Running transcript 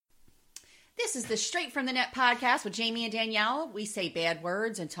This is the Straight from the Net podcast with Jamie and Danielle. We say bad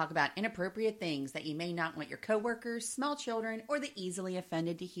words and talk about inappropriate things that you may not want your coworkers, small children, or the easily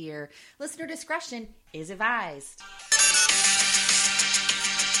offended to hear. Listener discretion is advised.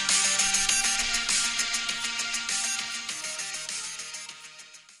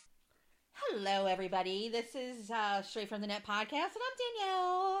 Hello, everybody. This is Straight from the Net podcast, and I'm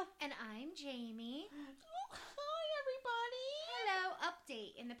Danielle. And I'm Jamie. Hi, everybody. Hello,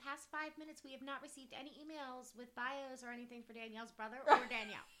 update. In the past 5 minutes, we have not received any emails with bios or anything for Danielle's brother or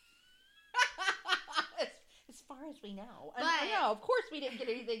Danielle. As far as we know. But, no, of course we didn't get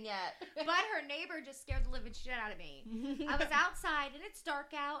anything yet. But her neighbor just scared the living shit out of me. I was outside, and it's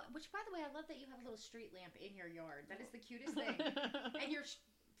dark out, which, by the way, I love that you have a little street lamp in your yard. That is the cutest thing. And your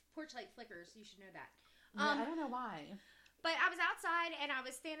porch light flickers. You should know that. I don't know why. But I was outside, and I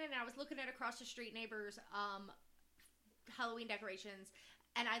was standing, and I was looking at across the street neighbors' Halloween decorations,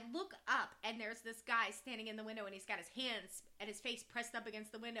 and I look up, and there's this guy standing in the window, and he's got his hands and his face pressed up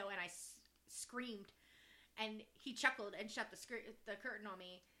against the window, and I screamed, and he chuckled and shut the curtain on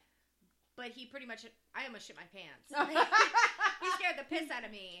me. But he pretty much, I almost shit my pants. He scared the piss out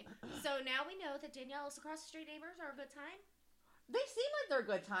of me. So now we know that Danielle's across the street neighbors are a good time. They seem like they're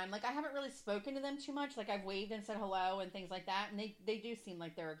a good time. Like, I haven't really spoken to them too much. Like, I've waved and said hello and things like that. And they do seem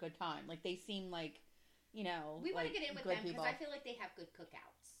like they're a good time. Like, they seem like, you know, we want to get in with them people. because I feel like they have good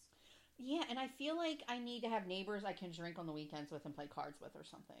cookouts. Yeah, and I feel like I need to have neighbors I can drink on the weekends with and play cards with or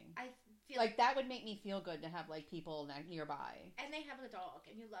something. I feel like that would make me feel good to have, like, people nearby. And they have a dog,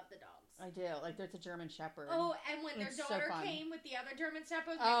 and you love the dogs. I do. Like, there's a German Shepherd. Oh, and when their daughter came with the other German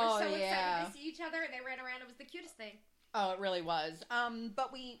Shepherd, they were so excited to see each other, and they ran around. It was the cutest thing. Oh, it really was.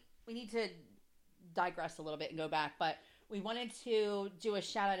 But we need to digress a little bit and go back. But we wanted to do a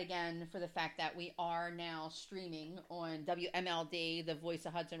shout out again for the fact that we are now streaming on WMLD, the Voice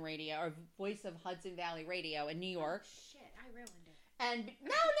of Hudson Radio, or Voice of Hudson Valley Radio in New York. Oh, shit, I ruined it. And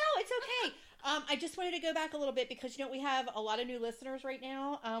no, it's okay. I just wanted to go back a little bit because, you know, we have a lot of new listeners right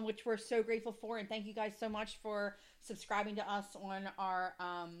now, which we're so grateful for. And thank you guys so much for subscribing to us on our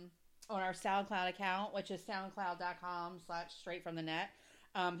SoundCloud account, which is soundcloud.com/straightfromthenet.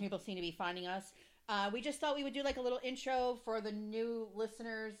 People seem to be finding us. We just thought we would do like a little intro for the new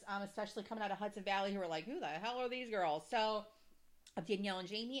listeners, especially coming out of Hudson Valley, who are like, who the hell are these girls? So, Danielle and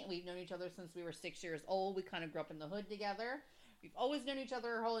Jamie, and we've known each other since we were 6 years old. We kind of grew up in the hood together. We've always known each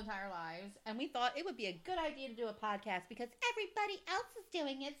other our whole entire lives. And we thought it would be a good idea to do a podcast because everybody else is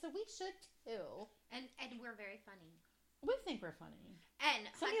doing it, so we should too. And we're very funny. We think we're funny. And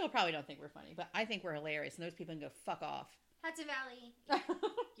some people probably don't think we're funny, but I think we're hilarious, and those people can go fuck off. Hudson Valley,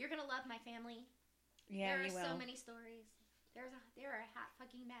 you're gonna love my family. Yeah, there you will. There are so many stories. They're a hot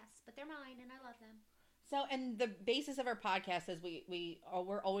fucking mess, but they're mine, and I love them. So, and the basis of our podcast is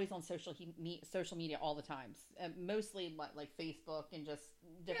we're always on social media all the time, mostly like Facebook and just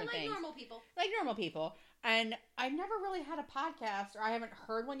different things. Like normal people. And I've never really had a podcast, or I haven't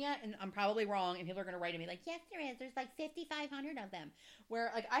heard one yet, and I'm probably wrong, and people are going to write to me like, yes, there is. There's like 5,500 of them. Where,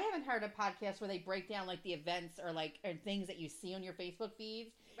 like, I haven't heard a podcast where they break down, like, the events or things that you see on your Facebook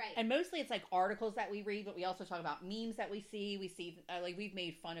feeds. Right. And mostly it's, like, articles that we read, but we also talk about memes that we see. We see, like, we've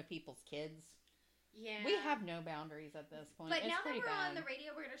made fun of people's kids. Yeah. We have no boundaries at this point. But it's now that we're bad. on the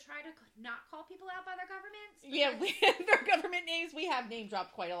radio, we're going to try to not call people out by their governments. Yeah, their government names, we have name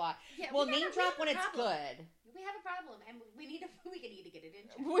dropped quite a lot. Yeah, well, name drop when it's good. We have a problem, and we need to get it in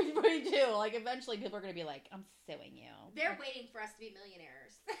check. We do. Like, eventually people are going to be like, I'm suing you. They're waiting for us to be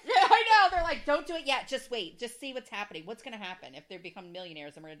millionaires. Yeah, I know. They're like, don't do it yet. Just wait. Just see what's happening. What's going to happen if they become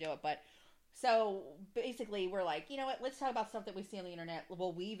millionaires, and we're going to do it. But so basically we're like, you know what? Let's talk about stuff that we see on the internet.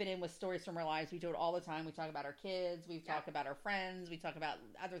 We'll weave it in with stories from our lives. We do it all the time. We talk about our kids. We talk about our friends. We talk about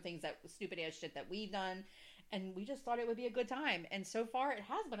other things, that stupid ass shit that we've done. And we just thought it would be a good time. And so far, it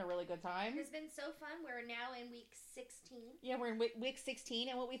has been a really good time. It's been so fun. We're now in week 16. Yeah, we're in week 16.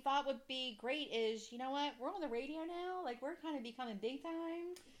 And what we thought would be great is, you know what? We're on the radio now. Like, we're kind of becoming big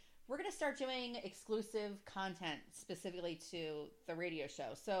time. We're going to start doing exclusive content specifically to the radio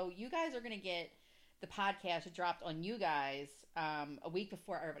show. So you guys are going to get the podcast dropped on you guys a week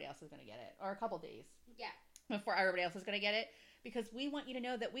before everybody else is going to get it. Or a couple days. Yeah. Before everybody else is going to get it. Because we want you to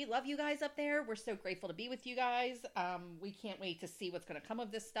know that we love you guys up there. We're so grateful to be with you guys. We can't wait to see what's going to come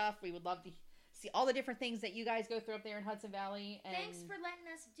of this stuff. We would love to see all the different things that you guys go through up there in Hudson Valley. And thanks for letting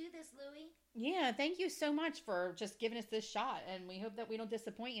us do this, Louie. Yeah, thank you so much for just giving us this shot. And we hope that we don't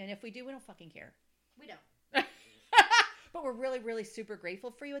disappoint you. And if we do, we don't fucking care. We don't. But we're really, really super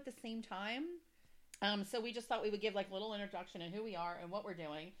grateful for you at the same time. So we just thought we would give like a little introduction on who we are and what we're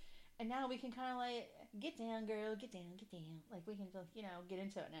doing. And now we can kind of like Get down, girl. Get down. Get down. Like, we can, get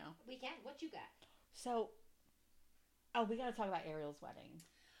into it now. We can. What you got? So, we got to talk about Ariel's wedding.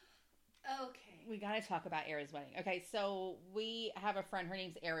 Okay. We got to talk about Ariel's wedding. Okay, so we have a friend. Her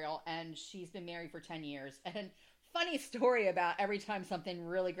name's Ariel, and she's been married for 10 years. And funny story about every time something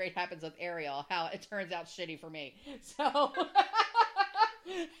really great happens with Ariel, how it turns out shitty for me. So,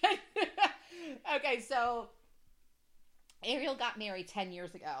 okay, so Ariel got married 10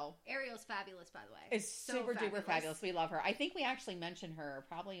 years ago. Ariel's fabulous, by the way. It's super duper fabulous. We love her. I think we actually mentioned her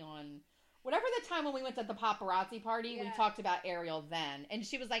probably on whatever the time when we went to the paparazzi party. Yeah. We talked about Ariel then. And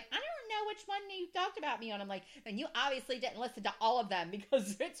she was like, I don't know which one you talked about me on. I'm like, and you obviously didn't listen to all of them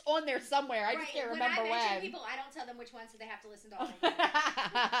because it's on there somewhere. I just can't remember when. When I mention people, I don't tell them which ones, so they have to listen to all of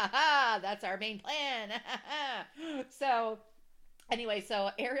them. That's our main plan. So, anyway, so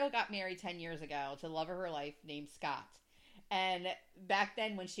Ariel got married 10 years ago to the love of her life named Scott. And back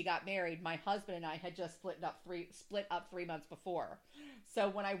then when she got married, my husband and I had just split up 3 months before. So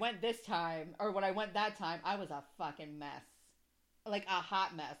when I went that time, I was a fucking mess. Like a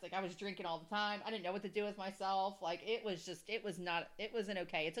hot mess. Like, I was drinking all the time. I didn't know what to do with myself. Like, it wasn't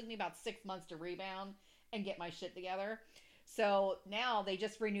okay. It took me about 6 months to rebound and get my shit together. So now they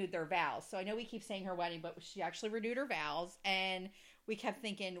just renewed their vows. So I know we keep saying her wedding, but she actually renewed her vows. And we kept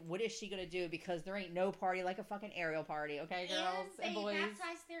thinking, what is she going to do? Because there ain't no party like a fucking Ariel party. Okay, girls and boys. And they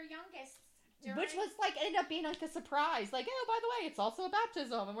baptized their youngest. Which was like, ended up being like a surprise. Like, oh, by the way, it's also a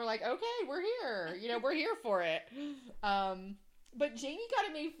baptism. And we're like, okay, we're here. We're here for it. But Jamie kind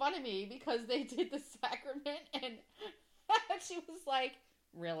of made fun of me because they did the sacrament. And she was like,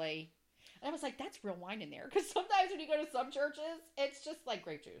 really? And I was like, that's real wine in there. Because sometimes when you go to some churches, it's just like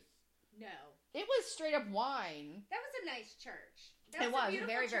grape juice. No. It was straight up wine. That was a nice church. It was a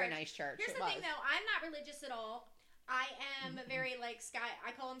very, very nice church. Here's the thing, though. I'm not religious at all. I am very,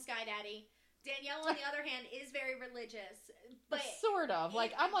 I call him Sky Daddy. Danielle, on the other hand, is very religious. But sort of.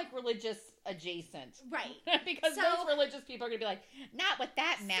 Like, I'm like religious adjacent. Right. Because those religious people are going to be like, not with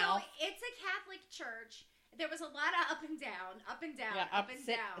that mouth. So, it's a Catholic church. There was a lot of up and down, yeah, up and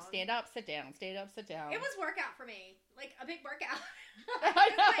down. Stand up, sit down, stand up, sit down. It was workout for me. Like, a big workout.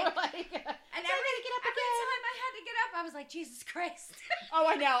 I know, and every time I had to get up, I was like, Jesus Christ. Oh,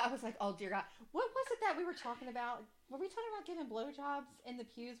 I know. I was like, oh, dear God. What was it that we were talking about? Were we talking about giving blowjobs in the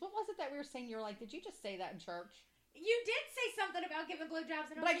pews? What was it that we were saying? You were like, did you just say that in church? You did say something about giving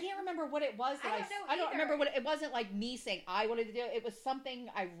blowjobs, but I can't remember what it was. I don't remember what it wasn't like me saying I wanted to do it. It was something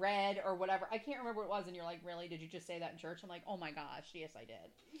I read or whatever. I can't remember what it was. And you're like, really? Did you just say that in church? I'm like, oh my gosh, yes, I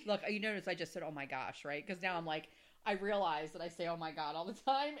did. Look, you notice I just said, oh my gosh, right? Because now I'm like, I realize that I say, oh my God, all the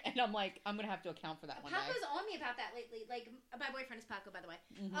time. And I'm like, I'm going to have to account for that one day. Paco's on me about that lately. Like, my boyfriend is Paco, by the way.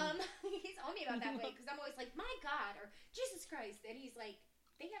 Mm-hmm. He's on me about that way because I'm always like, my God, or Jesus Christ. And he's like,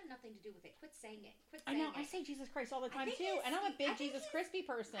 they have nothing to do with it. Quit saying it. I know. I say Jesus Christ all the time, too. And I'm a big Jesus Crispy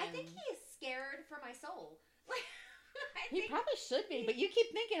person. I think he is scared for my soul. He probably should be, but you keep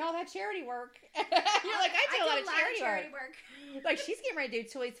thinking all that charity work. You're like, I do a lot of charity work. Like, she's getting ready to do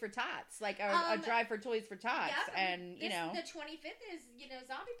Toys for Tots, like a drive for Toys for Tots, yeah, and the 25th is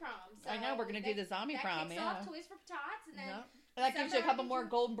zombie prom. So I know we're gonna do the zombie prom. Kicks off Toys for Tots, and then that gives you a couple more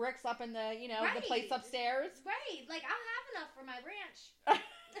golden bricks up in the the place upstairs. Right, like I'll have enough for my ranch.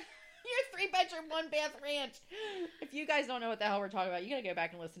 Your 3-bedroom, 1-bath ranch. If you guys don't know what the hell we're talking about, you gotta go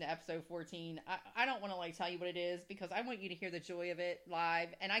back and listen to episode 14. I don't want to tell you what it is because I want you to hear the joy of it live.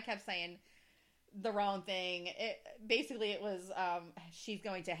 And I kept saying the wrong thing. It was she's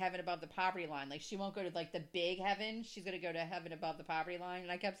going to heaven above the poverty line. Like, she won't go to like the big heaven. She's gonna go to heaven above the poverty line.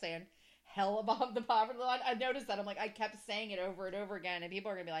 And I kept saying hell above the poverty line. I noticed that. I'm like, I kept saying it over and over again, and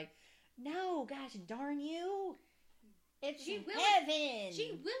people are gonna be like, no, gosh darn you. It's heaven.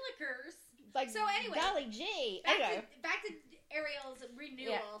 Gee willikers. Like, so anyway. Golly gee. Back to Ariel's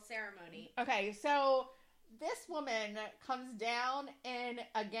renewal ceremony. Okay, so this woman comes down in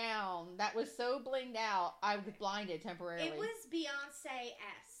a gown that was so blinged out, I was blinded temporarily. It was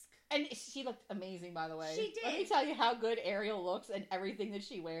Beyonce-esque. And she looked amazing, by the way. She did. Let me tell you how good Ariel looks and everything that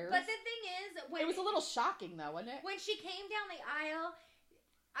she wears. But the thing is, it was a little shocking, though, wasn't it? When she came down the aisle,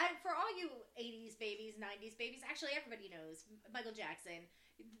 for all you 80s babies, 90s babies, actually everybody knows Michael Jackson.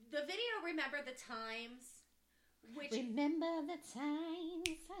 The video, Remember the Times, Remember the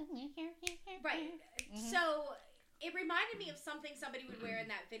Times. Right. Mm-hmm. So it reminded me of something somebody would wear in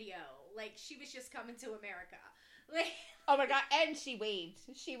that video. Like, she was just coming to America. Like, oh my God! And she waved.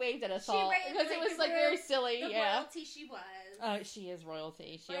 She waved at us all because it was like very silly. The royalty she was. She is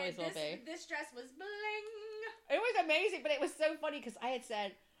royalty. She always will be. This dress was bling. It was amazing, but it was so funny because I had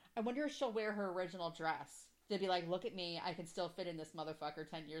said, I wonder if she'll wear her original dress to be like, look at me, I can still fit in this motherfucker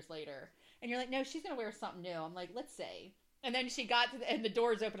 10 years later. And you're like, no, she's going to wear something new. I'm like, let's see. And then she got to and the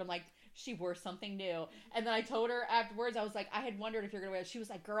doors open. I'm like, she wore something new. And then I told her afterwards, I was like, I had wondered if you're going to wear it. She was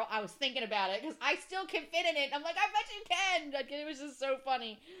like, girl, I was thinking about it because I still can fit in it. And I'm like, I bet you can. Like, it was just so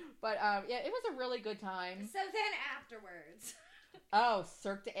funny. But yeah, it was a really good time. So then afterwards. Oh,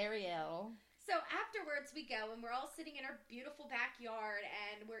 Cirque de Ariel. So afterwards we go and we're all sitting in our beautiful backyard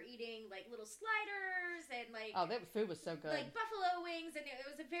and we're eating like little sliders and like... Oh, that food was so good. Like buffalo wings, and it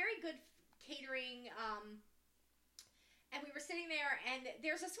was a very good catering. And we were sitting there, and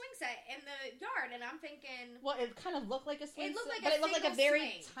there's a swing set in the yard, and I'm thinking... Well, it kind of looked like a swing set. But it looked like a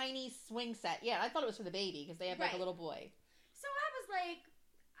very tiny swing set. Yeah, I thought it was for the baby, because they have like a little boy. So I was like,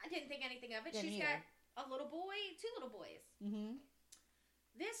 I didn't think anything of it. Yeah, she's got a little boy, 2 little boys. Mm-hmm.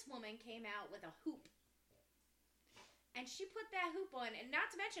 This woman came out with a hoop. And she put that hoop on, and not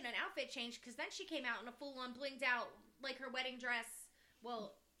to mention an outfit change, because then she came out in a full-on blinged out, like her wedding dress,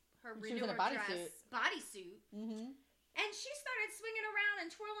 well, her renewal dress, bodysuit. Mm-hmm. And she started swinging around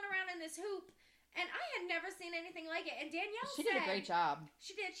and twirling around in this hoop. And I had never seen anything like it. And Danielle She did a great job.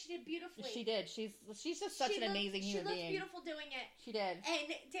 She did. She did beautifully. She did. She's just such an amazing human being. She looked beautiful doing it. She did. And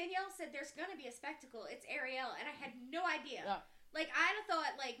Danielle said, there's going to be a spectacle. It's Ariel. And I had no idea. Yeah. Like, I'd have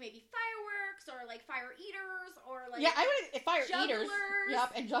thought, like, maybe fireworks or, like, fire eaters or, like... Yeah, I would... Fire eaters.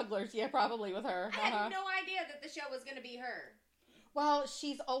 Yep, and jugglers. Yeah, probably with her. I had no idea that the show was going to be her. Well,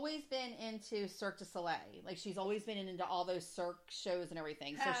 she's always been into Cirque du Soleil. Like, she's always been into all those Cirque shows and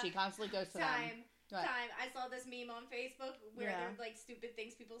everything. So she constantly goes to them. I saw this meme on Facebook where they're, like, stupid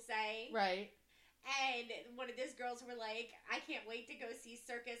things people say. Right. And one of those girls were like, I can't wait to go see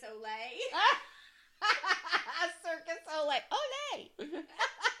Circus Olay. Circus Olay. Olay! They were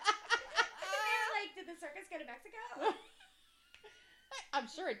like, did the circus go to Mexico? I'm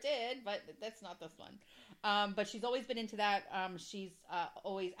sure it did, but that's not this one. But she's always been into that. She's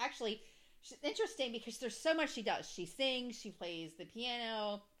always... Actually, she's interesting because there's so much she does. She sings. She plays the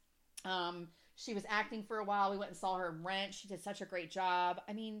piano. She was acting for a while. We went and saw her in Rent. She did such a great job.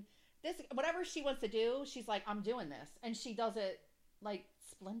 I mean, whatever she wants to do, she's like, I'm doing this. And she does it, like,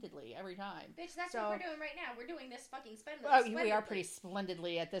 splendidly every time. Bitch, that's what we're doing right now. We're doing this fucking splendidly. Oh, we are pretty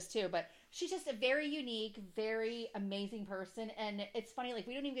splendidly at this, too. But she's just a very unique, very amazing person. And it's funny, like,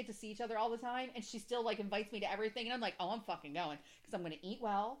 we don't even get to see each other all the time. And she still, like, invites me to everything. And I'm like, oh, I'm fucking going. Because I'm going to eat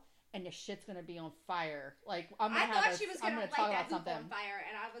well. And the shit's going to be on fire. Like, I'm going to have she was going to light that hoop on fire.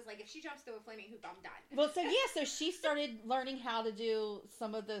 And I was like, if she jumps through a flaming hoop, I'm done. Well, so she started learning how to do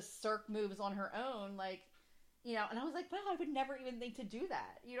some of the Cirque moves on her own. Like, you know, and I was like, well, I would never even think to do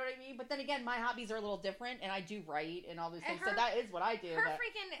that. You know what I mean? But then again, my hobbies are a little different, and I do write and all these things. So that is what I do. Her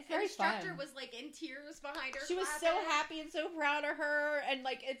freaking instructor was like in tears behind her. She was so happy and so proud of her, and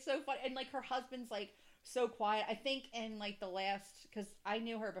like it's so fun. And like her husband's like so quiet. I think in like the last, because I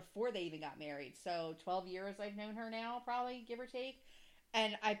knew her before they even got married, so 12 years I've known her now, probably give or take.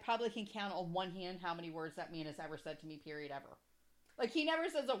 And I probably can count on one hand how many words that man has ever said to me. Period. Ever. Like, he never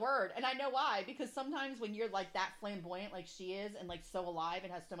says a word, and I know why, because sometimes when you're, like, that flamboyant like she is, and, like, so alive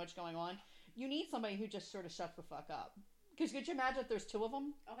and has so much going on, you need somebody who just sort of shuts the fuck up. Because could you imagine if there's 2 of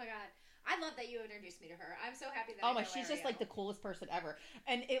them? Oh, my God. I love that you introduced me to her. I'm so happy that I know she's just, like, the coolest person ever.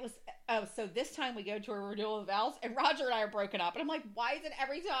 And it was, so this time we go to a renewal of vows, and Roger and I are broken up, and I'm like, why is it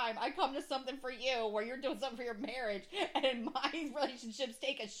every time I come to something for you, where you're doing something for your marriage, and my relationships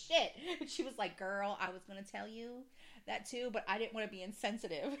take a shit? And she was like, girl, I was going to tell you that too, but I didn't want to be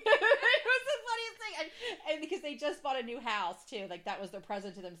insensitive. It was the funniest thing. And because they just bought a new house too, like that was their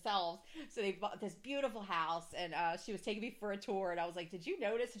present to themselves. So they bought this beautiful house, and she was taking me for a tour, and I was like, did you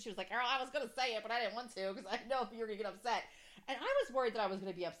notice? And she was like, Errol, I was going to say it, but I didn't want to because I know you were going to get upset. And I was worried that I was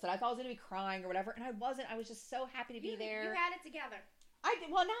going to be upset. I thought I was going to be crying or whatever, and I wasn't. I was just so happy to be there. You had it together.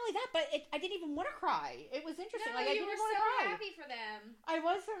 Well, not only that, but I didn't even want to cry. It was interesting. No, like, I didn't want to cry. Happy for them. I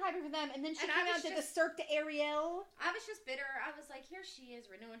was so happy for them. And then she came out and did the Cirque de Ariel. I was just bitter. I was like, here she is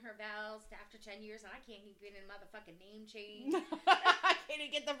renewing her vows after 10 years, and I can't even get a motherfucking name change. I can't even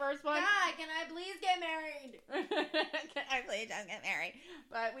get the first one. God, can I please get married? Can I please just get married?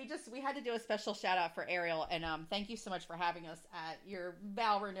 But we had to do a special shout out for Ariel, and thank you so much for having us at your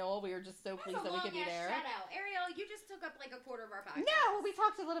vow renewal. We were just so pleased that we could be there. Shout out. Ariel, you just took up like a quarter of our podcast. No, we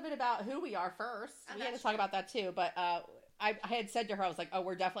talked a little bit about who we are first. We had to talk about that too, but I had said to her, I was like, oh,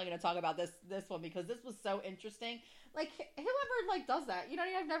 we're definitely going to talk about this one because this was so interesting. Like, whoever like does that, you know,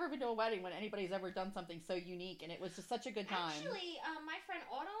 I've never been to a wedding when anybody's ever done something so unique, and it was just such a good time. Actually, my friend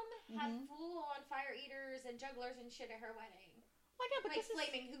Autumn had full-on fire eaters and jugglers and shit at her wedding. Well, no, but like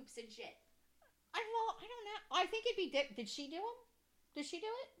flaming hoops and shit. I don't know. I think it'd be did she do them? Did she do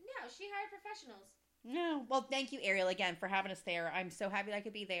it? No, she hired professionals. No. Well, thank you, Ariel, again, for having us there. I'm so happy I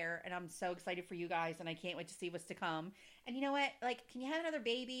could be there, and I'm so excited for you guys, and I can't wait to see what's to come. And you know what? Like, can you have another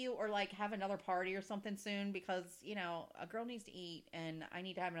baby or, like, have another party or something soon? Because, you know, a girl needs to eat, and I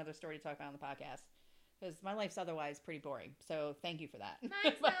need to have another story to talk about on the podcast. Because my life's otherwise pretty boring. So, thank you for that.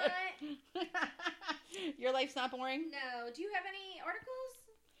 Mine's not. Your life's not boring? No. Do you have any articles?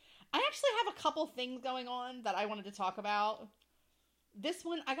 I actually have a couple things going on that I wanted to talk about. This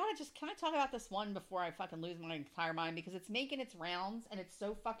one, can I talk about this one before I fucking lose my entire mind? Because it's making its rounds and it's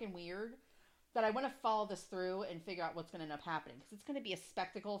so fucking weird that I want to follow this through and figure out what's going to end up happening. Because it's going to be a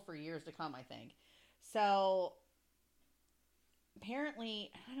spectacle for years to come, I think. So,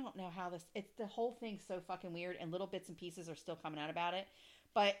 apparently, I don't know how the whole thing's so fucking weird and little bits and pieces are still coming out about it.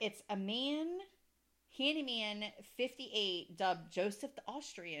 But it's a man, handyman 58, dubbed Joseph the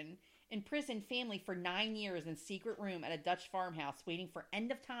Austrian, imprisoned family for 9 years in secret room at a Dutch farmhouse waiting for end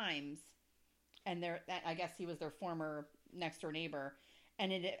of times. And I guess he was their former next door neighbor.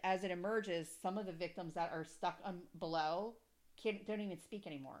 And as it emerges, some of the victims that are stuck below don't even speak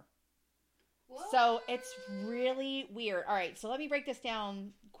anymore. What? So it's really weird. All right, so let me break this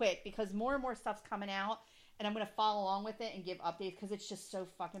down quick because more and more stuff's coming out. And I'm going to follow along with it and give updates because it's just so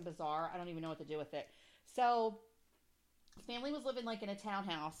fucking bizarre. I don't even know what to do with it. So the family was living like in a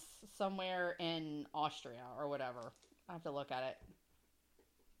townhouse somewhere in Austria or whatever. I have to look at it.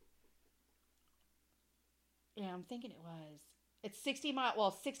 Yeah, I'm thinking it's 60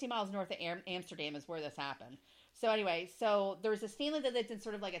 miles north of Amsterdam is where this happened. So anyway, there was this family that lived in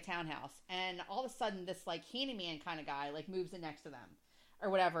sort of like a townhouse, and all of a sudden this like handyman kind of guy like moves in next to them or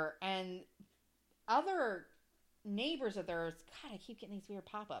whatever, and other neighbors of theirs, God, I keep getting these weird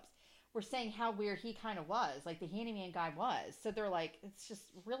pop-ups, were saying how weird he kind of was, like the handyman guy was. So they're like, it's just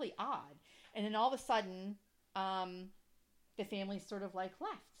really odd. And then all of a sudden, the family sort of like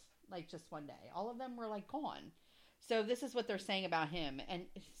left, like just one day. All of them were like gone. So this is what they're saying about him. And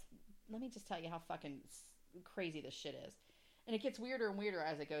let me just tell you how fucking crazy this shit is. And it gets weirder and weirder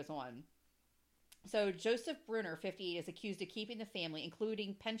as it goes on. So Joseph Brunner, 58, is accused of keeping the family,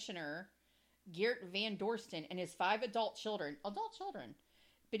 including pensioner Geert Van Dorsten and his 5 adult children,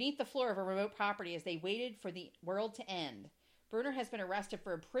 beneath the floor of a remote property as they waited for the world to end. Brunner has been arrested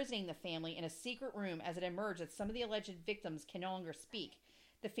for imprisoning the family in a secret room as it emerged that some of the alleged victims can no longer speak.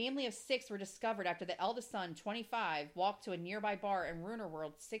 The family of 6 were discovered after the eldest son, 25, walked to a nearby bar in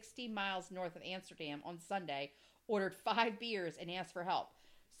Ruinerwold, 60 miles north of Amsterdam on Sunday, ordered 5 beers, and asked for help.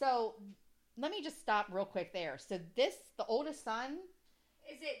 So, let me just stop real quick there. So the oldest son...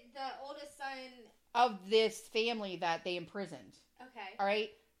 Is it the oldest son... of this family that they imprisoned. Okay. All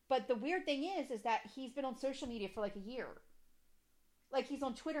right? But the weird thing is that he's been on social media for like a year. Like he's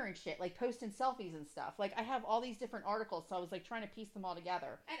on Twitter and shit, like posting selfies and stuff. Like I have all these different articles, so I was like trying to piece them all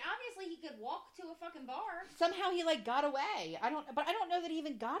together. And obviously he could walk to a fucking bar. Somehow he like got away. I don't know that he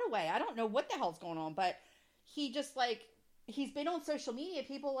even got away. I don't know what the hell's going on, but he just like, he's been on social media.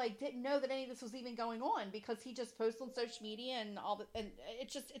 People like didn't know that any of this was even going on because he just posts on social media and and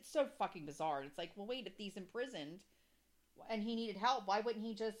it's so fucking bizarre. It's like, well, wait, if he's imprisoned and he needed help, why wouldn't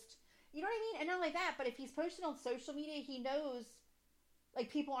he just, you know what I mean? And not like that, but if he's posted on social media, he knows like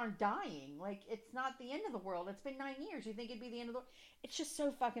people aren't dying. Like it's not the end of the world. It's been 9 years. You think it'd be the end of the world? It's just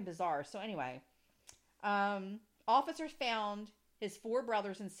so fucking bizarre. So anyway, officers found his 4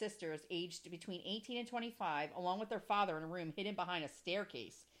 brothers and sisters aged between 18 and 25, along with their father in a room hidden behind a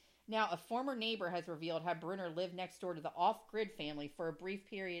staircase. Now, a former neighbor has revealed how Brunner lived next door to the off-grid family for a brief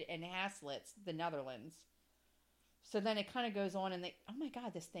period in Hasselt, the Netherlands. So then it kind of goes on and oh my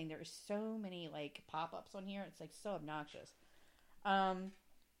God, this thing, there are so many like pop-ups on here. It's like so obnoxious.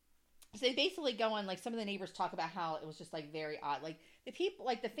 So they basically go on, like some of the neighbors talk about how it was just like very odd. Like the people,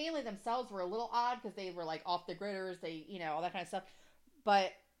 like the family themselves were a little odd because they were like off the gridders, they, you know, all that kind of stuff.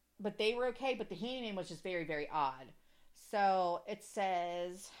 But they were okay. But the handyman was just very, very odd. So it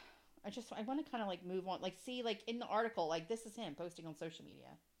says, I want to kind of like move on. Like see, like in the article, like this is him posting on social media,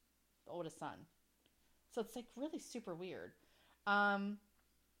 the oldest son. So it's like really super weird.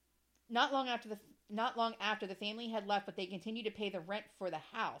 Not long after the family had left, but they continued to pay the rent for the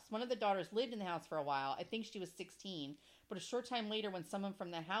house. One of the daughters lived in the house for a while. I think she was 16. But a short time later, when someone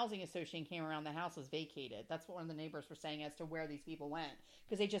from the housing association came around, the house was vacated. That's what one of the neighbors were saying as to where these people went.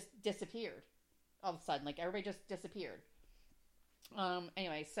 Because they just disappeared. All of a sudden. Like, everybody just disappeared.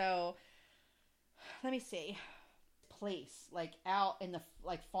 Anyway, so, let me see. Place, like, out in the,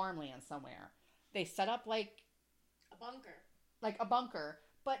 like, farmland somewhere. They set up, like... a bunker. Like, a bunker.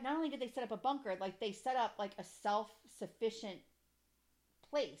 But not only did they set up a bunker, like, they set up, like, a self-sufficient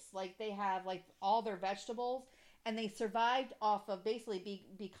place. Like, they have, like, all their vegetables, and they survived off of basically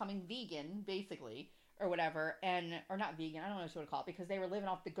becoming vegan, basically. or whatever, or not vegan, I don't know what to call it, because they were living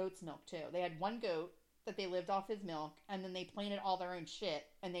off the goat's milk too. They had one goat that they lived off his milk, and then they planted all their own shit,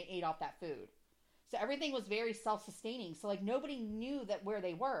 and they ate off that food. So everything was very self-sustaining. So like nobody knew that where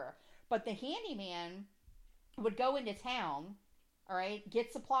they were. But the handyman would go into town, all right,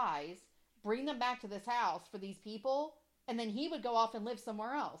 get supplies, bring them back to this house for these people, and then he would go off and live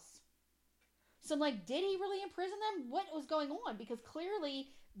somewhere else. So I'm like, did he really imprison them? What was going on? Because clearly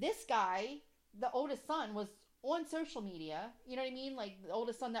this guy, the oldest son, was on social media. You know what I mean? Like the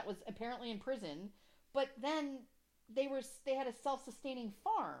oldest son that was apparently in prison. But then they had a self-sustaining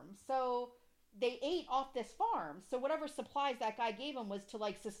farm. So they ate off this farm. So whatever supplies that guy gave them was to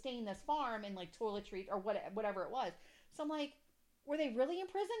like sustain this farm and like toiletries or whatever it was. So I'm like, were they really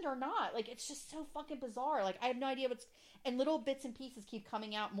imprisoned or not? Like, it's just so fucking bizarre. Like, I have no idea and little bits and pieces keep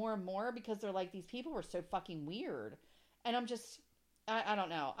coming out more and more because they're like, these people were so fucking weird. And I'm just, I don't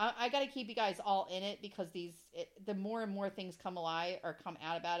know. I got to keep you guys all in it because the more and more things come alive or come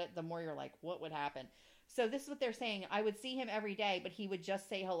out about it, the more you're like, what would happen? So this is what they're saying. I would see him every day, but he would just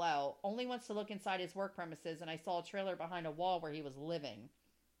say hello. Only wants to look inside his work premises, and I saw a trailer behind a wall where he was living.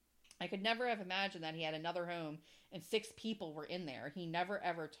 I could never have imagined that he had another home and 6 people were in there. He never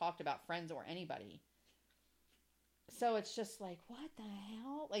ever talked about friends or anybody. So it's just like, what the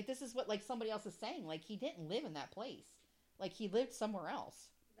hell? Like, this is what like somebody else is saying. Like, he didn't live in that place. Like, he lived somewhere else.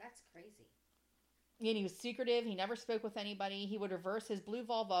 That's crazy. And he was secretive. He never spoke with anybody. He would reverse his blue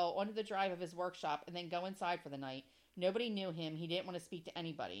Volvo onto the drive of his workshop and then go inside for the night. Nobody knew him. He didn't want to speak to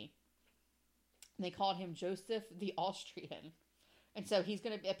anybody. And they called him Joseph the Austrian. And so he's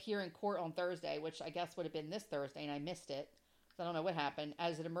going to appear in court on Thursday, which I guess would have been this Thursday, and I missed it. So I don't know what happened.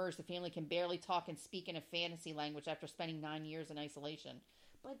 As it emerged, the family can barely talk and speak in a fantasy language after spending 9 years in isolation.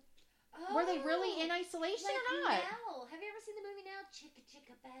 But were they really in isolation like or not? Nell. Have you ever seen the movie Nell? Chicka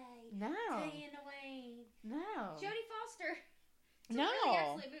Chicka Bay. No. Day in the Wayne. No. Jodie Foster. It's no. a really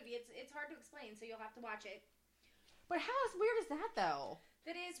excellent movie. It's hard to explain, so you'll have to watch it. But how weird is that, though?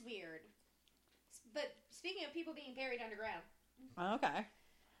 That is weird. But speaking of people being buried underground. Okay.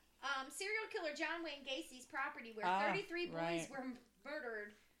 Serial killer John Wayne Gacy's property, where 33 boys were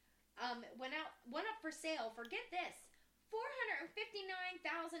murdered, went up for sale for, get this,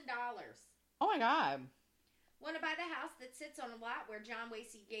 $459,000. Oh my God. Want to buy the house that sits on a lot where John Wayne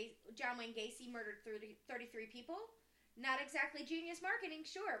Gacy murdered 33 people? Not exactly genius marketing,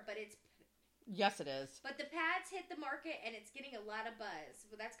 sure, but it's... Yes, it is. But the pads hit the market and it's getting a lot of buzz.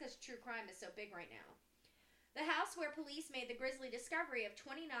 Well, that's because true crime is so big right now. The house where police made the grisly discovery of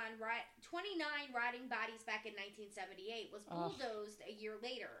 29 rotting bodies back in 1978 was bulldozed a year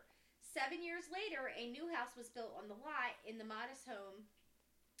later. 7 years later, a new house was built on the lot in a modest home.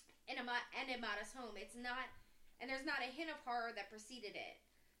 It's not, and there's not a hint of horror that preceded it.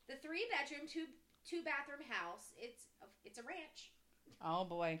 The 3-bedroom, 2-bathroom house, it's a ranch. Oh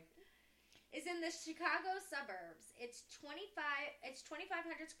boy. Is in the Chicago suburbs. It's 2,500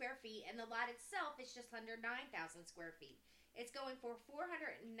 square feet, and the lot itself is just under 9,000 square feet. It's going for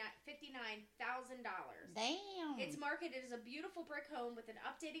 $459,000. Damn. It's marketed as a beautiful brick home with an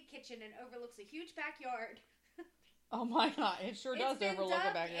updated kitchen and overlooks a huge backyard. Oh my God, it sure does overlook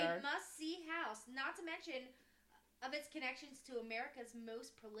a backyard. It's a must-see house, not to mention of its connections to America's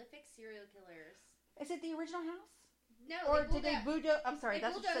most prolific serial killers. Is it the original house? No, or did they bulldoze? I'm sorry,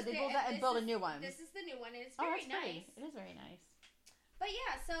 that's what you said. They bulldoze and build a new one. This is the new one, and it's very nice. It is very nice. But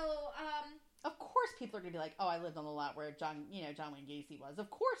yeah, so of course, people are gonna be like, "Oh, I lived on the lot where John Wayne Gacy was." Of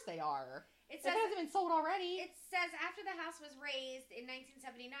course, they are. It hasn't been sold already. It says after the house was raised in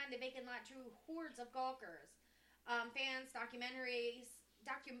 1979, the vacant lot drew hordes of gawkers, fans, documentarians,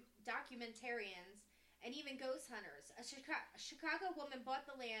 and even ghost hunters. A Chicago woman bought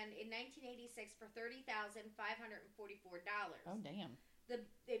the land in 1986 for $30,544. Oh, damn.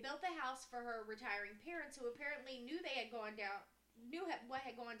 They built the house for her retiring parents, who apparently knew what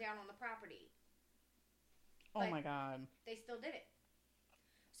had gone down on the property. Oh my God. They still did it.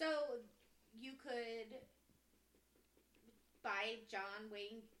 So you could buy John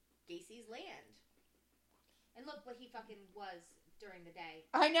Wayne Gacy's land. And look what he fucking was during the day.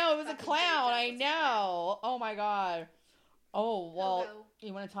 I know, it was a clown. I know. Oh my God. Oh, well,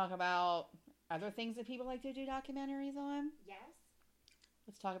 you want to talk about other things that people like to do documentaries on? Yes.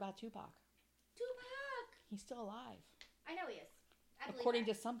 Let's talk about Tupac. Tupac! He's still alive. I know he is. According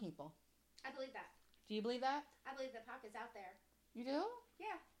to some people. I believe that. Do you believe that? I believe that Pac is out there. You do?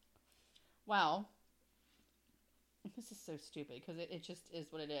 Yeah. Well, this is so stupid because it just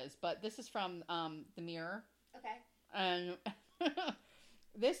is what it is. But this is from The Mirror. Okay. And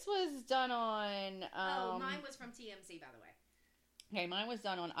this was done on... mine was from TMZ, by the way. Okay, mine was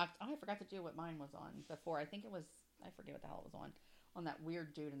done on. Oh, I forgot to do what mine was on before. I think it was. I forget what the hell it was on that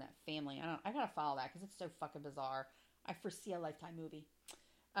weird dude in that family. I gotta follow that because it's so fucking bizarre. I foresee a Lifetime movie.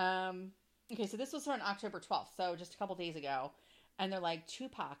 Okay, so this was on October 12th, so just a couple days ago, and they're like,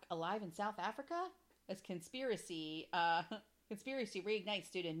 Tupac alive in South Africa as conspiracy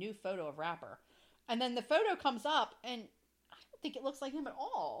reignites due to new photo of rapper, and then the photo comes up, and I don't think it looks like him at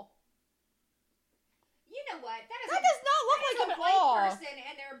all. You know what? That does not look like him at all. White person,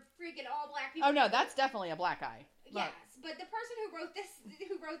 and they're freaking all black people. Oh no, that's definitely a black guy. Yes, but the person who wrote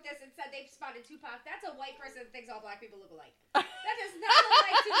this and said they've spotted Tupac, that's a white person that thinks all black people look alike. That does not look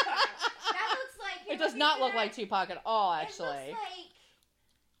like Tupac. That looks like... It does not look like Tupac at all, actually. It looks like...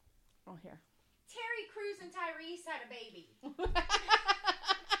 Oh, here. Terry Crews and Tyrese had a baby.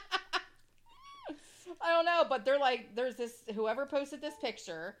 I don't know, but they're like, there's this, whoever posted this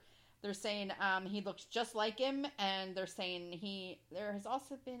picture... They're saying he looks just like him, and they're saying there has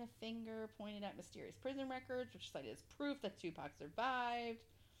also been a finger pointed at mysterious prison records, which cited as proof that Tupac survived.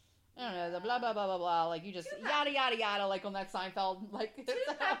 I don't know, the blah, blah, blah, blah, blah. Like, you just Tupac. Yada, yada, yada, like on that Seinfeld. Like,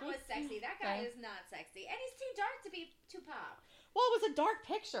 Tupac was sexy. That guy is not sexy. And he's too dark to be Tupac. Well, it was a dark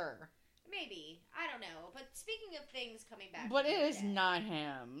picture. Maybe. I don't know. But speaking of things coming back. But it is not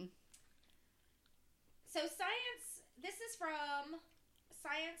him. So this is from...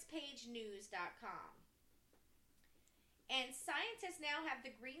 SciencePageNews.com. And scientists now have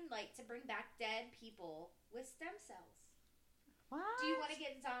the green light to bring back dead people with stem cells. What? Do you want to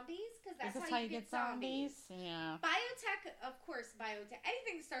get zombies? Because that's how you get zombies. Yeah. Biotech, of course, biotech.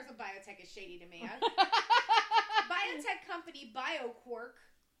 Anything that starts with biotech is shady to me. Biotech company BioQuark.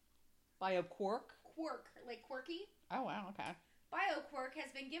 BioQuark? Quark, like quirky. Oh, wow, okay. BioQuark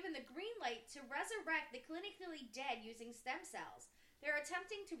has been given the green light to resurrect the clinically dead using stem cells. They're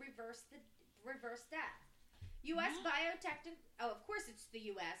attempting to reverse death. U.S. biotech. Oh, of course it's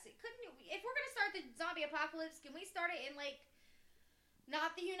the U.S. It couldn't. If we're gonna start the zombie apocalypse, can we start it in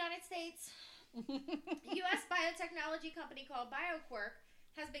not the United States? U.S. biotechnology company called BioQuark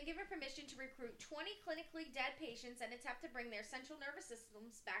has been given permission to recruit 20 clinically dead patients and attempt to bring their central nervous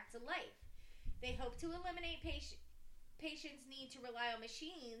systems back to life. They hope to eliminate patients' need to rely on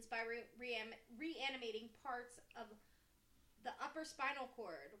machines by reanimating parts of the upper spinal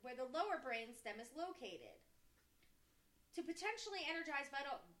cord, where the lower brain stem is located, to potentially energize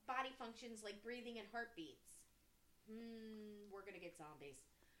vital body functions like breathing and heartbeats. We're gonna get zombies.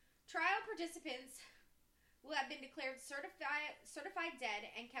 Trial participants will have been declared certified dead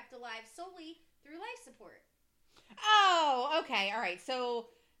and kept alive solely through life support. Oh, okay, all right.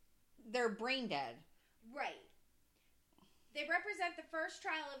 So they're brain dead, right? They represent the first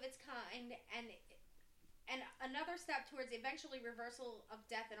trial of its kind, and another step towards eventually reversal of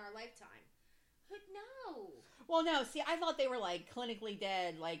death in our lifetime. No. Well, no. See, I thought they were clinically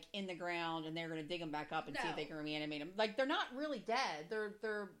dead, in the ground, and they're going to dig them back up and see if they can reanimate them. They're not really dead.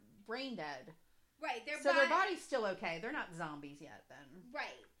 They're brain dead. Right. Their body's still okay. They're not zombies yet. Then.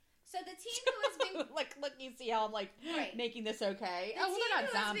 Right. So the team who has been look, you see how I'm making this okay. The team they're not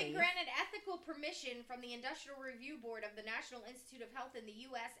who zombies. Has been granted ethical permission from the Industrial Review Board of the National Institute of Health in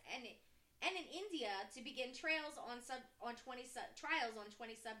the U.S. and in India to begin trials on 20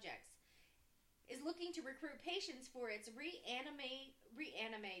 subjects, is looking to recruit patients for its reanimate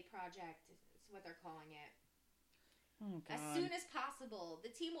project. Is what they're calling it. Oh, God. As soon as possible.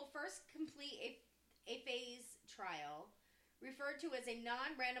 The team will first complete a phase trial, referred to as a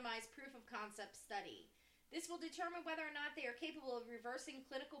non-randomized proof of concept study. This will determine whether or not they are capable of reversing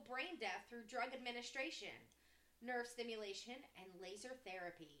clinical brain death through drug administration, nerve stimulation, and laser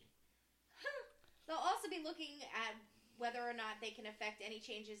therapy. They'll also be looking at whether or not they can affect any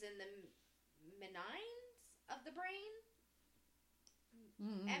changes in the menines of the brain.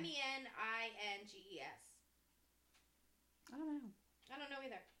 MENINGES. I don't know. I don't know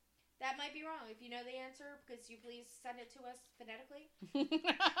either. That might be wrong. If you know the answer, could you please send it to us phonetically?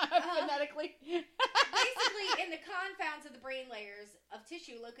 Phonetically? Basically, in the confounds of the brain layers of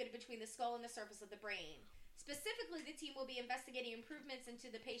tissue located between the skull and the surface of the brain. Specifically, the team will be investigating improvements into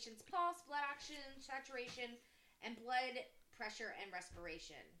the patient's pulse, blood oxygen, saturation, and blood pressure and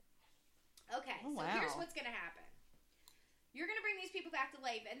respiration. Okay, so here's what's going to happen. You're going to bring these people back to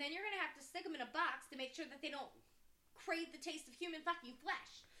life, and then you're going to have to stick them in a box to make sure that they don't crave the taste of human fucking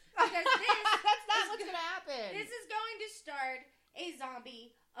flesh. Because that's not what's going to happen. This is going to start a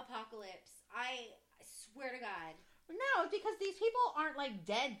zombie apocalypse. I swear to God. No, because these people aren't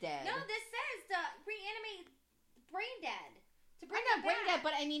dead. No, this says to reanimate brain dead. To bring them brain dead,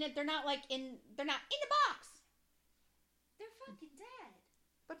 but I mean they're not in the box. They're fucking dead.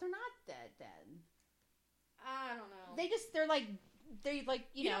 But they're not dead. I don't know. They're they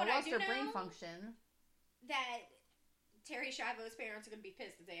lost their brain function. That Terry Schiavo's parents are going to be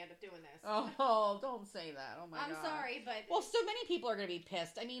pissed if they end up doing this. Oh, don't say that. Oh my God. I'm sorry, but well, so many people are going to be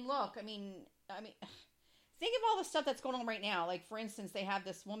pissed. I mean, look. I mean, think of all the stuff that's going on right now. Like, for instance, they have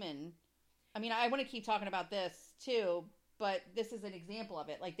this woman. I mean, I want to keep talking about this too, but this is an example of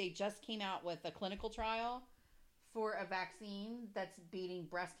it. Like, they just came out with a clinical trial for a vaccine that's beating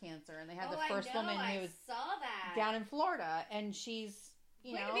breast cancer, and they had the first woman who's down in Florida, and she's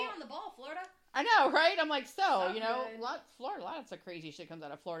way to be on the ball, Florida. I know, right? I'm like, Florida, lots of crazy shit comes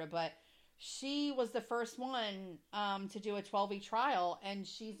out of Florida, but she was the first one to do a 12-week trial, and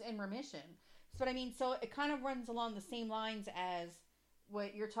she's in remission. But I mean, so it kind of runs along the same lines as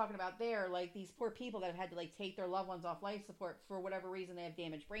what you're talking about there, like these poor people that have had to like take their loved ones off life support for whatever reason, they have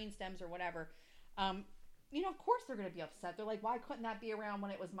damaged brain stems or whatever. Of course they're going to be upset. They're like, why couldn't that be around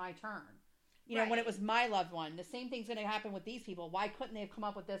when it was my turn? When it was my loved one. The same thing's going to happen with these people. Why couldn't they have come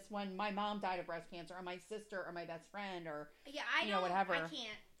up with this when my mom died of breast cancer, or my sister, or my best friend, or whatever. I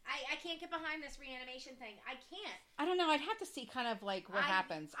can't. I can't get behind this reanimation thing. I can't. I don't know. I'd have to see kind of like what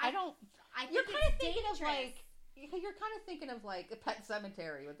happens. You're kind of thinking of like a Pet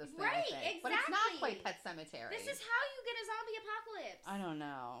Cemetery with this thing, right? Exactly. But it's not quite Pet Cemetery. This is how you get a zombie apocalypse. I don't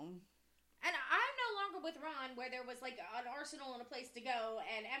know. And I'm no longer with Ron, where there was like an arsenal and a place to go,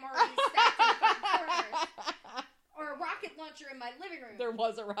 and MREs stacked in the corners, or a rocket launcher in my living room. There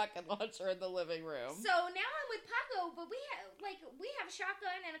was a rocket launcher in the living room. So now I'm with Paco, but we have a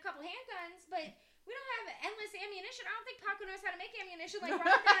shotgun and a couple handguns, but we don't have endless ammunition. I don't think Paco knows how to make ammunition like Ron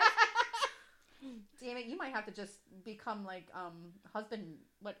does. Damn it! You might have to just become like husband.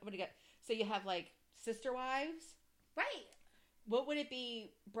 What do you get? So you have like sister wives, right? What would it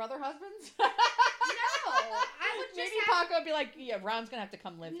be? Brother husbands? No, I would just Paco would be like, yeah, Ron's gonna have to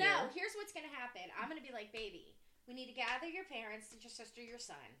come live here. No, here's what's gonna happen. I'm gonna be like, baby, we need to gather your parents, your sister, your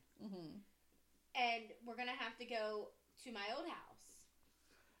son, and we're gonna have to go to my old house.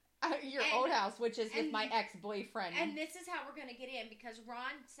 Your old house, which is with my ex-boyfriend. And this is how we're gonna get in, because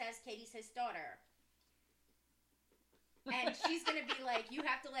Ron says Katie's his daughter. And she's going to be like, you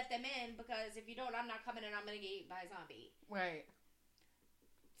have to let them in, because if you don't, I'm not coming and I'm going to get eaten by a zombie. Right.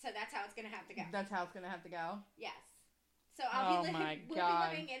 So that's how it's going to have to go. That's how it's going to have to go? Yes. So we'll be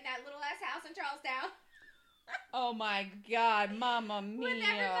living in that little ass house in Charlestown. Oh my God, Mamma Mia. With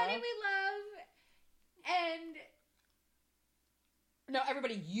everybody we love. And... No,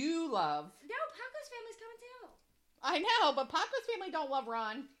 everybody you love. No, Paco's family's coming too. I know, but Paco's family don't love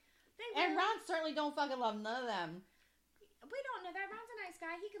Ron. And Ron certainly don't fucking love none of them. We don't know that. Ron's a nice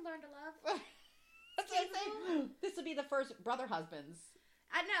guy. He can learn to love. That's what I'm saying. This would be the first brother husbands.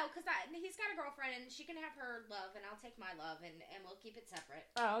 I know, because he's got a girlfriend, and she can have her love, and I'll take my love, and we'll keep it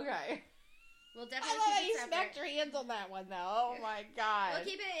separate. Oh, okay. We'll definitely keep it separate. Smacked your hands on that one, though. Oh, my God. We'll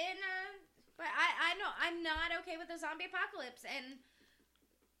keep it in, but I know, I'm not okay with the zombie apocalypse, and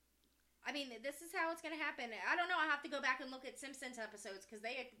I mean, this is how it's going to happen. I don't know. I'll have to go back and look at Simpsons episodes, because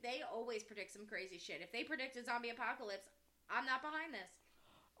they always predict some crazy shit. If they predict a zombie apocalypse, I'm not behind this.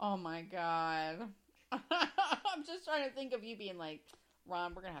 Oh, my God. I'm just trying to think of you being like,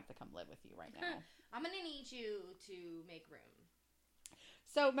 Ron, we're going to have to come live with you right now. I'm going to need you to make room.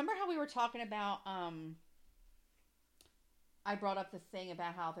 So, remember how we were talking about, I brought up the thing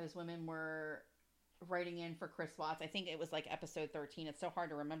about how those women were writing in for Chris Watts. I think it was like episode 13. It's so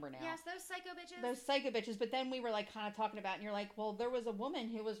hard to remember now. Yes, those psycho bitches. Those psycho bitches. But then we were like kind of talking about, and you're like, well, there was a woman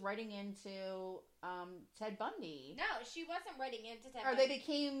who was writing into Ted Bundy. No, she wasn't writing into Ted Bundy. Or they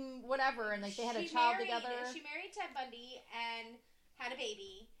became whatever, and like they had a child together. She married Ted Bundy and had a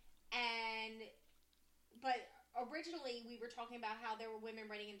baby, but originally we were talking about how there were women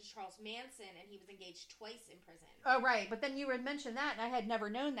writing into Charles Manson, and he was engaged twice in prison. Oh, right. But then you had mentioned that, and I had never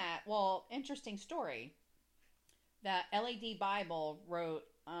known that. Well, interesting story. That LAD Bible wrote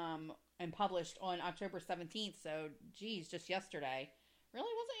and published on October 17th, so, geez, just yesterday. Really?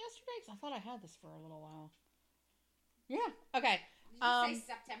 Was it yesterday? Because I thought I had this for a little while. Yeah. Okay. Did you say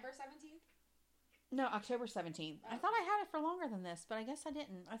September 17th? No, October 17th. Oh. I thought I had it for longer than this, but I guess I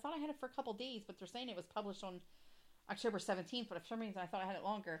didn't. I thought I had it for a couple days, but they're saying it was published on October 17th, but for some reason I thought I had it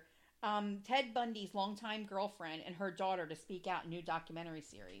longer. Ted Bundy's longtime girlfriend and her daughter to speak out new documentary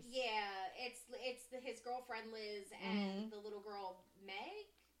series. Yeah, it's his girlfriend Liz and the little girl Meg.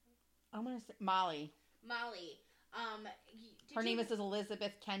 I'm gonna say Molly. Her name is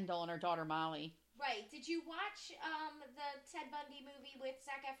Elizabeth Kendall and her daughter Molly. Right. Did you watch the Ted Bundy movie with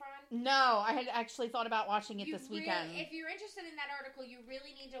Zac Efron? No, I had actually thought about watching it this weekend. If you're interested in that article, you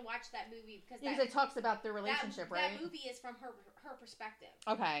really need to watch that movie because it talks about their relationship, right? That movie is from her perspective.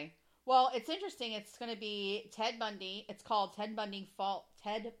 Okay. Well, it's interesting. It's going to be Ted Bundy. It's called Ted Bundy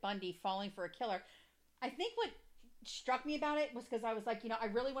Falling for a Killer. I think what struck me about it was because I was like, I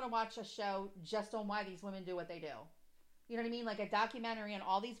really want to watch a show just on why these women do what they do. You know what I mean? Like a documentary on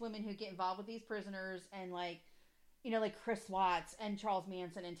all these women who get involved with these prisoners and like Chris Watts and Charles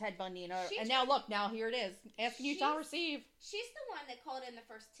Manson and Ted Bundy and now look, now here it is. Asking you shall receive. She's the one that called in the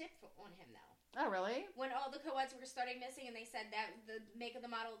first tip on him though. Oh, really? When all the co-eds were starting missing and they said that the make of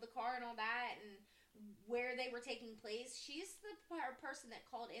the model of the car and all that and where they were taking place, she's the person that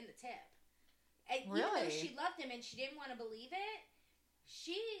called in the tip. And really? Even though she loved him and she didn't want to believe it,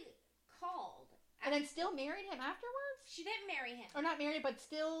 she called. And then still married him afterwards? She didn't marry him. Or not married, but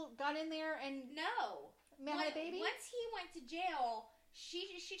still got in there and... No. Had a baby? Once he went to jail, she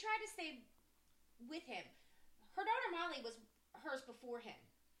tried to stay with him. Her daughter Molly was hers before him.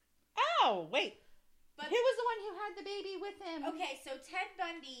 Oh, wait. But who was the one who had the baby with him? Okay, so Ted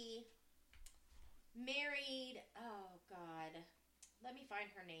Bundy married... Oh, God. Let me find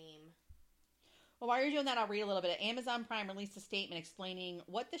her name. Well, while you're doing that, I'll read a little bit. Amazon Prime released a statement explaining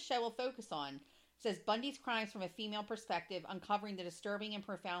what the show will focus on. It says Bundy's crimes from a female perspective, uncovering the disturbing and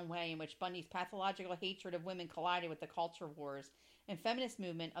profound way in which Bundy's pathological hatred of women collided with the culture wars and feminist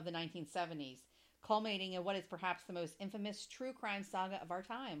movement of the 1970s, culminating in what is perhaps the most infamous true crime saga of our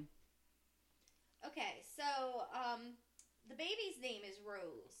time. Okay, so the baby's name is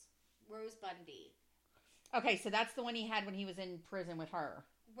Rose Bundy. Okay, so that's the one he had when he was in prison with her.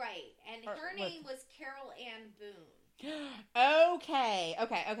 Right, and her name was Carol Ann Boone. Okay.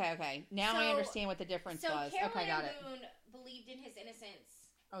 Now I understand what the difference was. Carol okay, got Ann it. Boone believed in his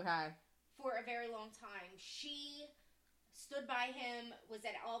innocence. Okay. For a very long time. She stood by him, was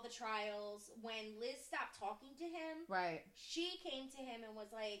at all the trials. When Liz stopped talking to him, right, she came to him and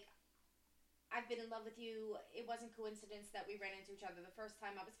was like, I've been in love with you. It wasn't coincidence that we ran into each other the first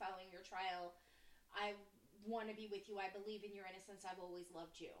time I was following your trial. I want to be with you. I believe in your innocence. I've always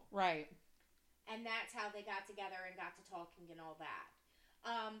loved you. Right. And that's how they got together and got to talking and all that.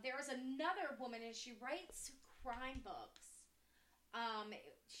 There was another woman, and she writes crime books.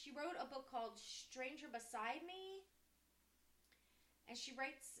 She wrote a book called Stranger Beside Me. And she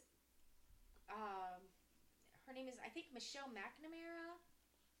writes, her name is, I think, Michelle McNamara.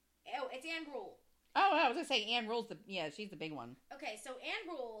 Oh, it's Ann Rule. Oh, I was going to say Ann Rule's she's the big one. Okay, so Ann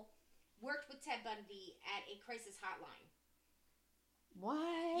Rule worked with Ted Bundy at a crisis hotline.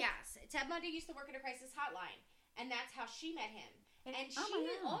 What? Yes. Ted Bundy used to work at a crisis hotline, and that's how she met him. And she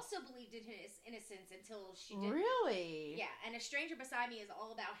also believed in his innocence until she didn't. Really? Yeah, and A Stranger Beside Me is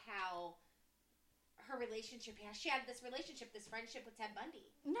all about how her relationship, she had this friendship with Ted Bundy.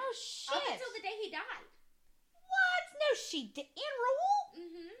 No shit. Up until the day he died. What? No, she did. Ann Rule?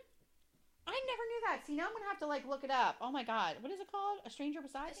 Mm-hmm. I never knew that. See, now I'm going to have to, look it up. Oh, my God. What is it called? A Stranger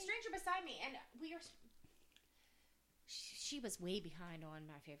Beside Me? A Stranger Beside Me. And we are... She was way behind on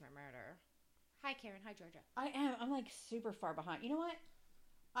My Favorite Murder. Hi, Karen. Hi, Georgia. I am. I'm, super far behind. You know what?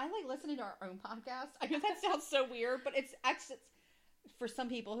 I like listening to our own podcast. I know that sounds so weird, but it's for some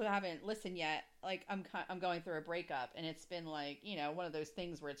people who haven't listened yet, I'm going through a breakup, and it's been one of those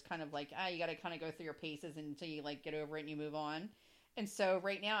things where it's kind of you got to kind of go through your paces until you get over it and you move on. And so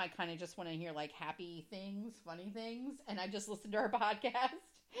right now I kind of just want to hear happy things, funny things, and I just listened to our podcast,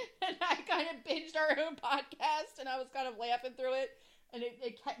 and I kind of binged our own podcast, and I was kind of laughing through it, and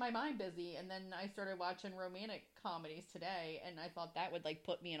it kept my mind busy. And then I started watching romantic comedies today, and I thought that would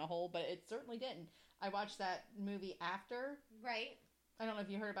put me in a hole, but it certainly didn't. I watched that movie After. Right. I don't know if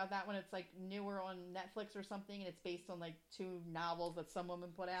you heard about that one. It's newer on Netflix or something, and it's based on 2 novels that some woman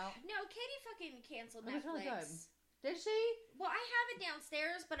put out. No, Katie fucking canceled Netflix. It was really good. Did she? Well, I have it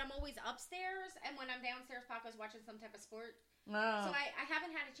downstairs, but I'm always upstairs, and when I'm downstairs, Paco's watching some type of sport. Oh. So I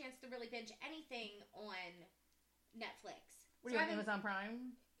haven't had a chance to really binge anything on Netflix. What do you have, Amazon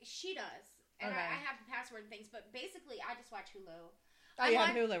Prime? She does. And okay. I have the password and things, but basically I just watch Hulu. Oh, you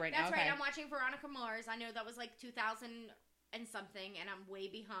have Hulu right now. That's right. I'm watching Veronica Mars. I know that was 2000 and something, and I'm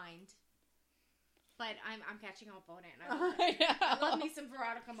way behind. But I'm catching up on it. And I love me some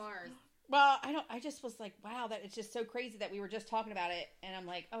Veronica Mars. Well, I just was wow, that it's just so crazy that we were just talking about it, and I'm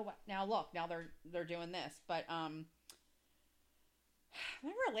oh, now look, now they're doing this. But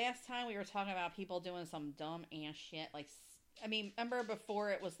remember last time we were talking about people doing some dumb ass shit? Remember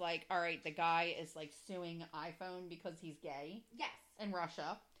before it was all right, the guy is suing iPhone because he's gay. Yes. In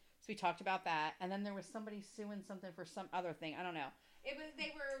Russia. So we talked about that, and then there was somebody suing something for some other thing. I don't know.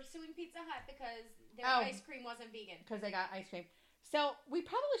 They were suing Pizza Hut because their ice cream wasn't vegan. Because they got ice cream. So we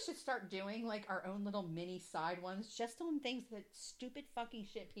probably should start doing our own little mini side ones just on things that stupid fucking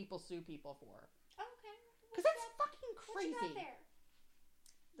shit people sue people for. Okay. Because that's fucking crazy. What you got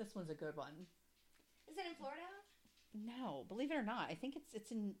there? This one's a good one. Is it in Florida? No, believe it or not, I think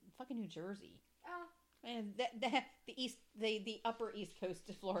it's in fucking New Jersey. Oh. And the upper east coast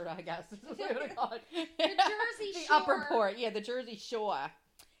of Florida, I guess is what they would call it. The Jersey the Shore. Upper port, yeah, the Jersey Shore.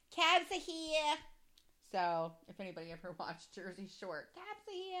 Cabs are here. So, if anybody ever watched Jersey Shore, cabs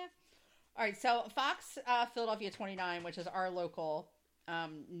are here. All right, so Fox Philadelphia 29, which is our local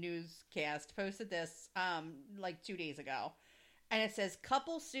newscast, posted this like 2 days ago. And it says,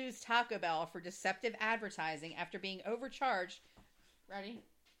 couple sues Taco Bell for deceptive advertising after being overcharged. Ready?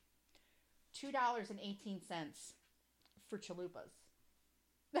 $2.18 for chalupas.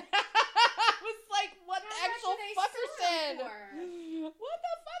 I was like, what the actual fuckerson? What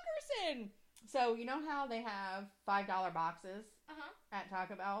the fuckerson? So, you know how they have $5 boxes at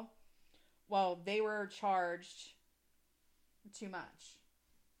Taco Bell? Well, they were charged too much.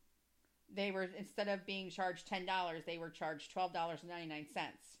 They were, instead of being charged $10, they were charged $12.99.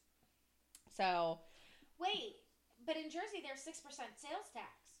 So. Wait, but in Jersey, there's 6% sales tax.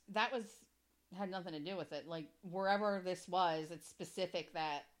 That had nothing to do with it. Like, wherever this was, it's specific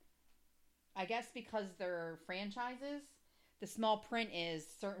that, I guess because they're franchises, the small print is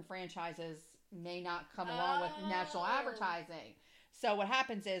certain franchises may not come along with national advertising. So what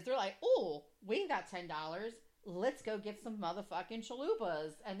happens is they're like, oh, we got $10. Let's go get some motherfucking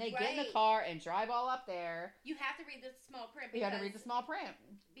chalupas. And they get in the car and drive all up there. You have to read the small print. You got to read the small print.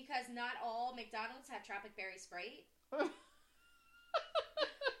 Because not all McDonald's have Tropic Berry Sprite.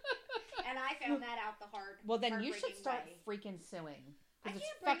 And I found that out the hard way. Well, then you should start freaking suing. Because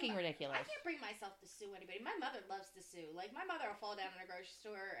it's fucking ridiculous. I can't bring myself to sue anybody. My mother loves to sue. Like, my mother will fall down in a grocery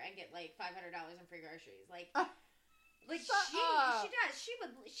store and get, like, $500 in free groceries. Like she does.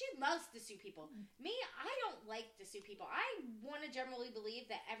 She loves to sue people. Me, I don't like to sue people. I want to generally believe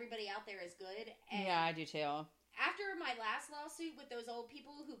that everybody out there is good. And yeah, I do too. After my last lawsuit with those old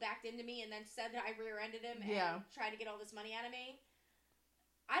people who backed into me and then said that I rear-ended him and tried to get all this money out of me,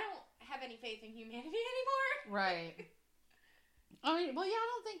 I don't have any faith in humanity anymore. Right. I mean, well, yeah, I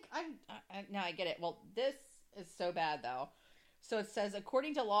don't think no, I get it. Well, this is so bad though. So it says,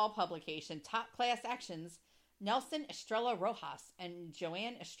 according to law publication Top Class Actions, Nelson Estrella Rojas and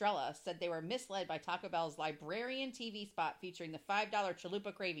Joanne Estrella said they were misled by Taco Bell's Librarian TV spot featuring the $5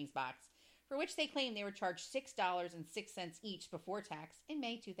 Chalupa Cravings box, for which they claimed they were charged $6.06 each before tax in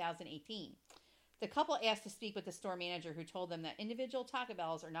May 2018. The couple asked to speak with the store manager, who told them that individual Taco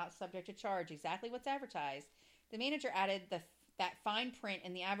Bells are not subject to charge exactly what's advertised. The manager added that fine print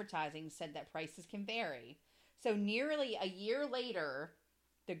in the advertising said that prices can vary. So nearly a year later,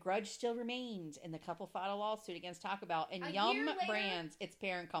 the grudge still remained, and the couple filed a lawsuit against Taco Bell and Yum Brands, its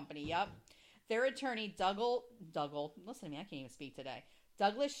parent company. Yep. Their attorney, Douglas, listen to me, I can't even speak today.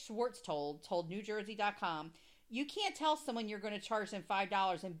 Douglas Schwartz told NewJersey.com, you can't tell someone you're going to charge them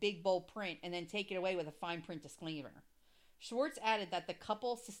 $5 in big bold print and then take it away with a fine print disclaimer. Schwartz added that the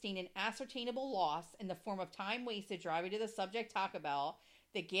couple sustained an ascertainable loss in the form of time wasted driving to the subject Taco Bell,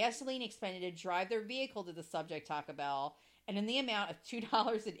 the gasoline expended to drive their vehicle to the subject Taco Bell, and in the amount of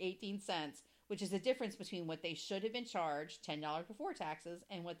 $2.18, which is the difference between what they should have been charged, $10 before taxes,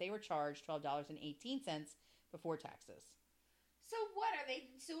 and what they were charged, $12.18 before taxes. So what, are they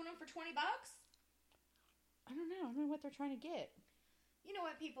suing them for $20? I don't know what they're trying to get. You know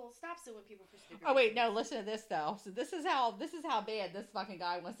what, people? Stop suing people for stupid Oh, wait, no, listen to this, though. So this is how bad this fucking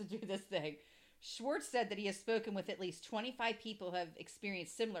guy wants to do this thing. Schwartz said that he has spoken with at least 25 people who have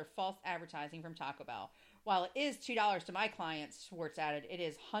experienced similar false advertising from Taco Bell. While it is $2 to my clients, Schwartz added, it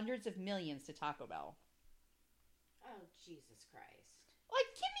is hundreds of millions to Taco Bell. Oh, Jesus Christ. Like,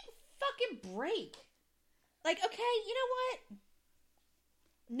 give me a fucking break. Like, okay, you know what?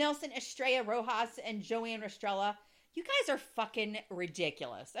 Nelson Estrella Rojas and Joanne Estrella, you guys are fucking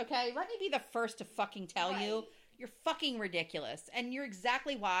ridiculous, okay? Let me be the first to fucking tell you. You're fucking ridiculous. And you're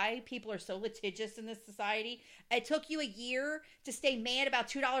exactly why people are so litigious in this society. It took you a year to stay mad about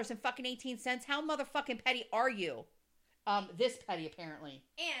 $2.18. How motherfucking petty are you? This petty, apparently.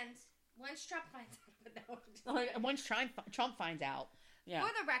 And once Trump finds out. Once Trump finds out. Yeah.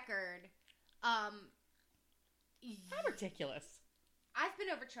 For the record, how ridiculous. I've been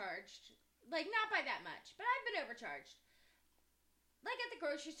overcharged. Like, not by that much, but I've been overcharged. Like at the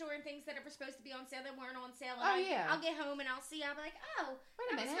grocery store and things that are supposed to be on sale that weren't on sale. And I'll get home and I'll see. I'll be like, oh,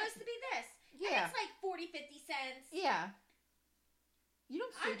 that was supposed to be this. Yeah. And it's like 40, 50 cents. Yeah. You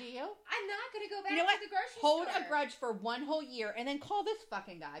don't sue, do you? I'm not going to go back to the grocery store. Hold a grudge for one whole year and then call this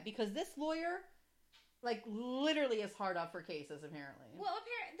fucking guy, because this lawyer, like, literally is hard up for cases, apparently. Well,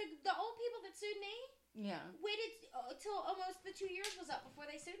 apparently, the old people that sued me. Yeah. Waited till almost the 2 years was up before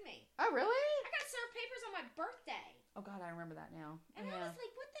they sued me. Oh, really? I got served papers on my birthday. Oh, God, I remember that now. And I was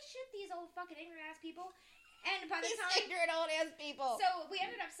like, what the fucking ignorant ass people. And by the time ignorant old ass people. So we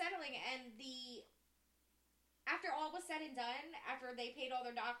ended up settling, and after all was said and done, after they paid all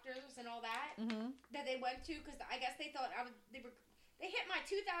their doctors and all that that they went to, because I guess they thought they hit my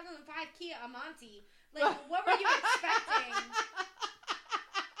 2005 Kia Amante. Like, what were you expecting?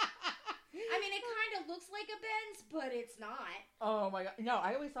 I mean, it kind of looks like a Benz, but it's not. Oh my god! No,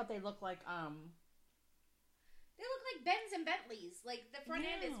 I always thought they looked like They look like Benz and Bentleys. Like, the front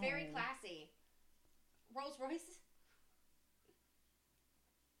end is very classy. Rolls Royce.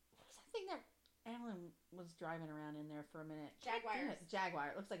 What was that thing that Alan was driving around in there for a minute? Jaguar. Jaguar.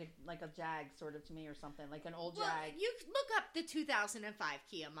 It looks like a Jag sort of to me, or something like an old Jag. You look up the 2005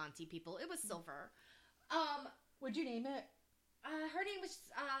 Kia Monte, people. It was silver. What'd you name it? Her name was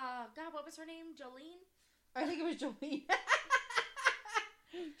God. What was her name? Jolene. I think it was Jolene.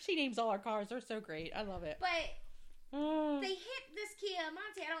 She names all our cars. They're so great. I love it. But they hit this Kia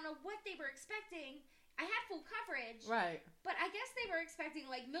Monte. I don't know what they were expecting. I had full coverage. Right. But I guess they were expecting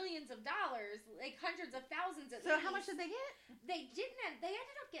like millions of dollars, like hundreds of thousands at least. So how much did they get? They didn't. They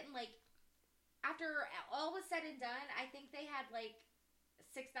ended up getting like, after all was said and done, I think they had like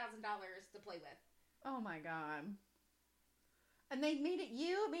 $6,000 to play with. Oh my god. And they made it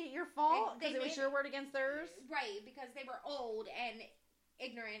your fault? Because it was your word against theirs? Right, because they were old and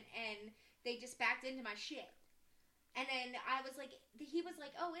ignorant and they just backed into my shit. And then he was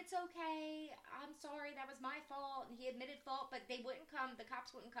like, oh, it's okay. I'm sorry. That was my fault. And he admitted fault, but they wouldn't come. The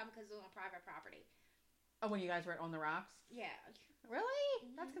cops wouldn't come because it was on private property. Oh, when you guys were on the rocks? Yeah. Really?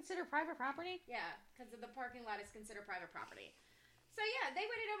 Mm-hmm. That's considered private property? Yeah, because the parking lot is considered private property. So, yeah, they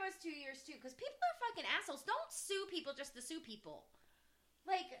waited almost 2 years, too, because people are fucking assholes. Don't sue people just to sue people.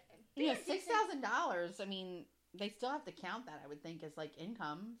 Like, yeah, $6,000. I mean, they still have to count that, I would think, as, like,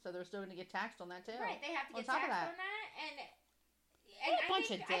 income. So they're still going to get taxed on that, too. Right, they have to get taxed on that. And I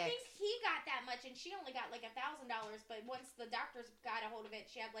think he got that much, and she only got, like, $1,000. But once the doctors got a hold of it,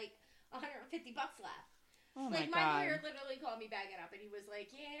 she had, like, $150 left. Oh my God. My lawyer literally called me bagging up, and he was like,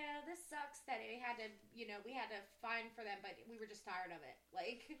 yeah, this sucks that we had to fine for them, but we were just tired of it.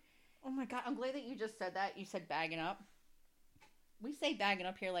 Like, oh my God, I'm glad that you just said that. You said bagging up. We say bagging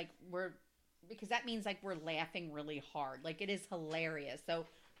up here like because that means like we're laughing really hard. Like, it is hilarious. So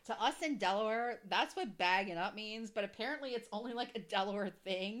to us in Delaware, that's what bagging up means, but apparently it's only like a Delaware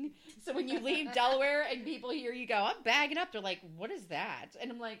thing. So when you leave Delaware and people hear you go, I'm bagging up, they're like, what is that?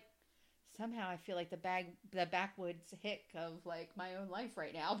 And I'm like, somehow I feel like the backwoods hick of like my own life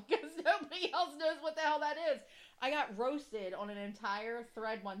right now, because nobody else knows what the hell that is. I got roasted on an entire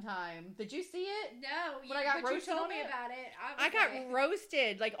thread one time. Did you see it? No, when I got roasted you told on me it? About it. I got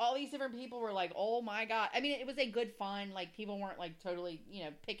roasted. Like, all these different people were like, "Oh my God!" I mean, it was a good fun. Like, people weren't like totally,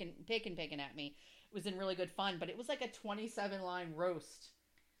 picking at me. It was in really good fun, but it was like a 27-line roast.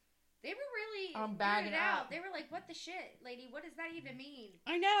 They were really bagging out. They were like, what the shit, lady? What does that even mean?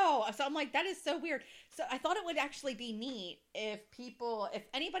 I know. So I'm like, that is so weird. So I thought it would actually be neat if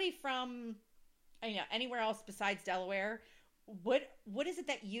anybody from, anywhere else besides Delaware, what is it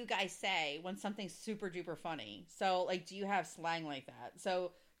that you guys say when something's super duper funny? So, like, do you have slang like that?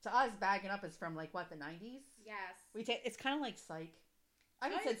 So to us, bagging up is from like, what, the 90s? Yes. It's kind of like psych. I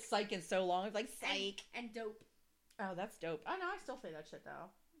haven't said psych in so long. It's like psych. And dope. Oh, that's dope. Oh, no, I still say that shit, though.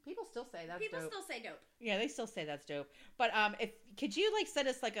 People still say that's dope. People still say dope. Yeah, they still say that's dope. But could you like send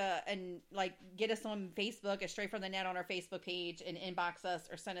us get us on Facebook, Straight from the Net on our Facebook page, and inbox us,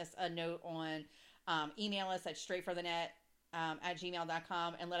 or send us a note on email us at straightfromthenet at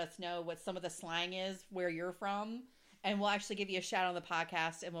gmail.com, and let us know what some of the slang is where you're from, and we'll actually give you a shout on the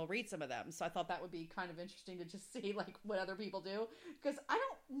podcast, and we'll read some of them. So I thought that would be kind of interesting to just see like what other people do, because I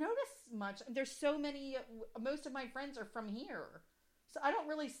don't notice much. There's so many. Most of my friends are from here. So I don't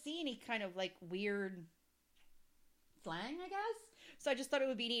really see any kind of like weird slang, I guess. So I just thought it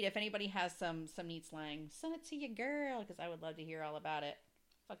would be neat if anybody has some neat slang. Send it to your girl, because I would love to hear all about it.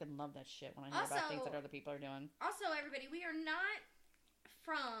 Fucking love that shit when I hear about things that other people are doing. Also, everybody, we are not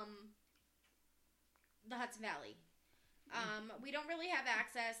from the Hudson Valley. We don't really have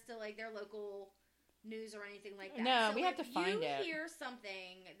access to like their local news or anything like that. No, so we have to find it. If you hear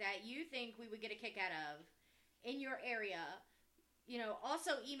something that you think we would get a kick out of in your area,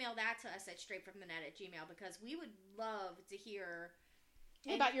 also email that to us at straightfromthenet@gmail.com, because we would love to hear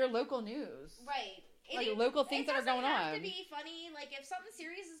about your local news. Right. Like local things that are going on. It doesn't have to be funny. Like, if something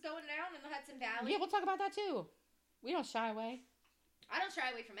serious is going down in the Hudson Valley. Yeah, we'll talk about that too. We don't shy away. I don't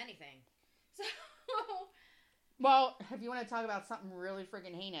shy away from anything. So. Well, if you want to talk about something really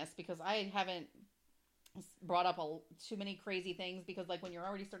friggin' heinous, because I haven't brought up too many crazy things, because like when you're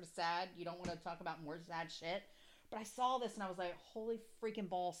already sort of sad, you don't want to talk about more sad shit. But I saw this and I was like, holy freaking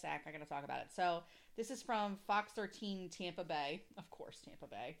ball sack, I gotta talk about it. So this is from Fox 13 Tampa Bay. Of course, Tampa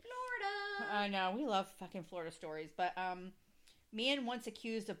Bay. Florida. I know, we love fucking Florida stories. But man once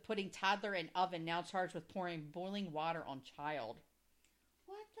accused of putting toddler in oven, now charged with pouring boiling water on child.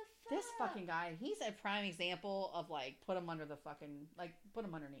 What the fuck? This fucking guy, he's a prime example of like, put him under the fucking, like, put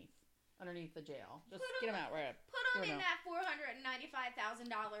him underneath the jail. Just get him out, right? Put him in that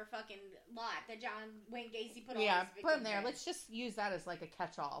 $495,000 fucking lot that John Wayne Gacy put on. Yeah, put him there. In. Let's just use that as like a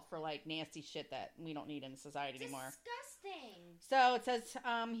catch-all for like nasty shit that we don't need in society anymore. Disgusting. So it says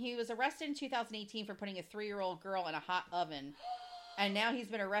he was arrested in 2018 for putting a 3-year-old girl in a hot oven. And now he's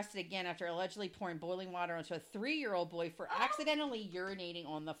been arrested again after allegedly pouring boiling water onto a 3-year-old boy for accidentally urinating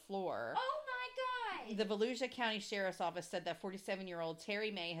on the floor. Oh my God. The Volusia County Sheriff's Office said that 47-year-old Terry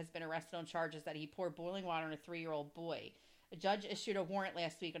May has been arrested on charges that he poured boiling water on a 3-year-old boy. A judge issued a warrant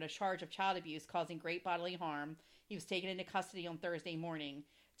last week on a charge of child abuse causing great bodily harm. He was taken into custody on Thursday morning.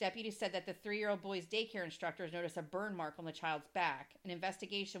 Deputies said that the 3-year-old boy's daycare instructors noticed a burn mark on the child's back. An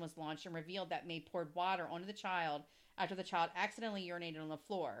investigation was launched and revealed that May poured water onto the child after the child accidentally urinated on the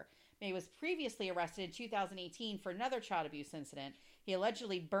floor. May was previously arrested in 2018 for another child abuse incident. He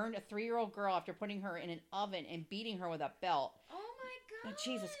allegedly burned a 3-year-old girl after putting her in an oven and beating her with a belt. Oh my God. Oh,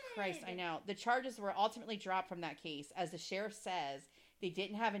 Jesus Christ, I know. The charges were ultimately dropped from that case. As the sheriff says, they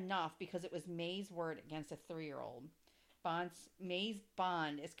didn't have enough because it was May's word against a 3-year-old. May's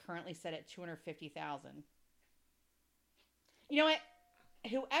bond is currently set at $250,000. You know what?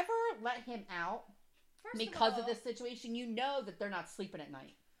 Whoever let him out because of this situation, you know that they're not sleeping at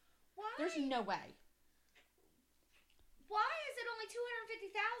night. Why? There's no way. Why is it only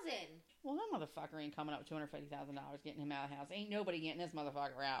 $250,000? Well, that motherfucker ain't coming up with $250,000 getting him out of the house. Ain't nobody getting this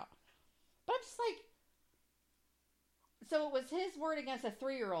motherfucker out. But I'm just like, so it was his word against a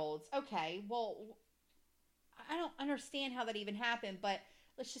 3-year-old's. Okay, well, I don't understand how that even happened, but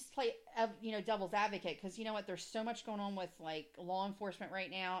let's just play, devil's advocate, because you know what? There's so much going on with like law enforcement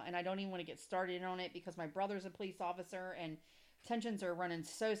right now, and I don't even want to get started on it because my brother's a police officer, and tensions are running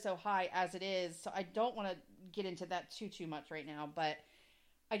so high as it is. So I don't want to get into that too much right now, but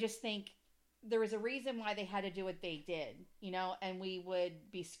I just think there was a reason why they had to do what they did, and we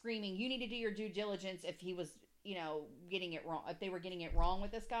would be screaming, you need to do your due diligence if he was, getting it wrong, if they were getting it wrong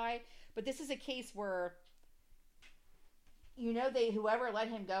with this guy. But this is a case where, whoever let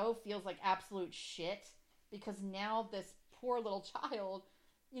him go feels like absolute shit because now this poor little child,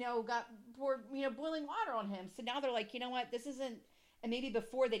 got poured, boiling water on him. So now they're like, you know what, this isn't, and maybe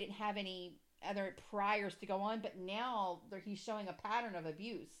before they didn't have any other priors to go on, but now he's showing a pattern of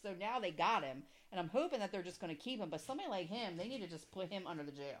abuse. So now they got him, and I'm hoping that they're just going to keep him. But somebody like him, they need to just put him under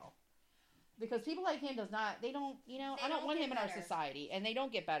the jail because people like him I don't want him in our society, and they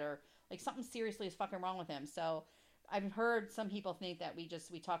don't get better. Like something seriously is fucking wrong with him. So I've heard some people think that we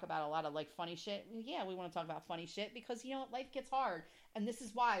talk about a lot of like funny shit. Yeah, we want to talk about funny shit because life gets hard, and this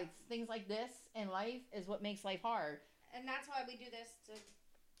is why things like this in life is what makes life hard. And that's why we do this to.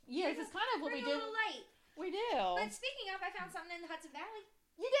 Yeah, this is kind of what we do. Bring a little light. We do. But speaking of, I found something in the Hudson Valley.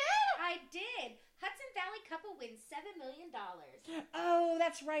 You did? I did. Hudson Valley couple wins $7 million. Oh,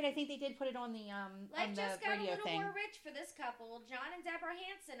 that's right. I think they did put it on the Life on the just got a radio little thing. more rich for this couple. John and Deborah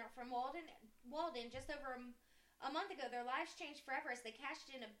Hansen are from Walden. Just over a month ago, their lives changed forever as they cashed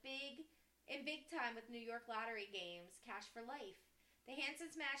in big time with New York lottery games. Cash for life. The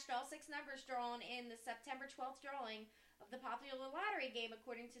Hansens matched all 6 numbers drawn in the September 12th drawing of the popular lottery game,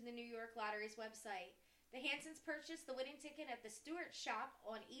 according to the New York Lottery's website. The Hansens purchased the winning ticket at the Stewart shop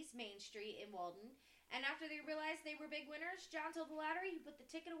on East Main Street in Walden, and after they realized they were big winners, John told the lottery he put the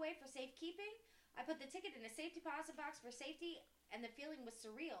ticket away for safekeeping. I put the ticket in a safe deposit box for safety, and the feeling was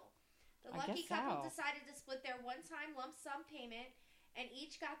surreal. The lucky couple decided to split their one-time lump sum payment, and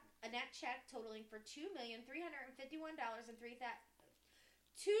each got a net check totaling for $2,351,300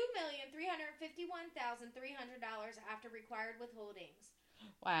 after required withholdings.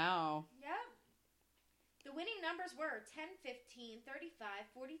 Wow. Yep. The winning numbers were 10, 15,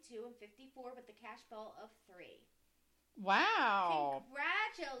 35, 42, and 54 with the cash ball of 3. Wow.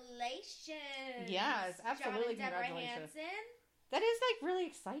 Congratulations. Yes, absolutely. John and Deborah Congratulations. Hansen. That is like really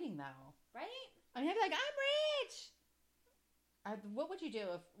exciting though. Right? I mean, I'd be like, I'm rich. What would you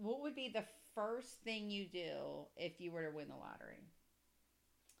do what would be the first thing you do if you were to win the lottery?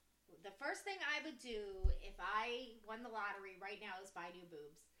 The first thing I would do if I won the lottery right now is buy new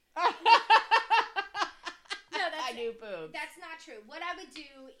boobs. No, I do boobs. That's not true. What I would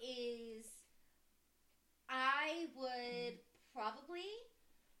do is I would probably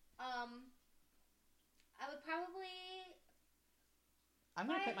I'm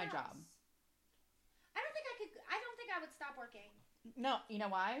going to quit my job. I don't think I would stop working. No, you know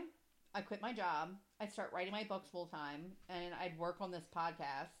why? I quit my job. I'd start writing my books full time, and I'd work on this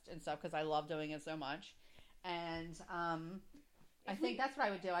podcast and stuff because I love doing it so much. And I think that's what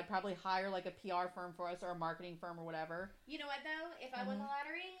I would do. I'd probably hire like a PR firm for us or a marketing firm or whatever. You know what though? If I won the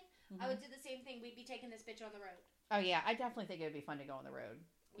lottery, I would do the same thing. We'd be taking this bitch on the road. Oh yeah, I definitely think it would be fun to go on the road.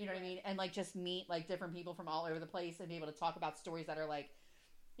 You know what I mean? And like just meet like different people from all over the place and be able to talk about stories that are like,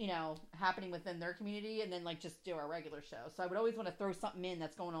 you know, happening within their community, and then like just do our regular show. So I would always want to throw something in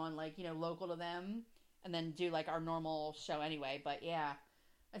that's going on like, you know, local to them, and then do like our normal show anyway. But yeah,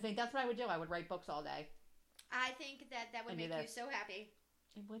 I think that's what I would do. I would write books all day. I think that would make you so happy.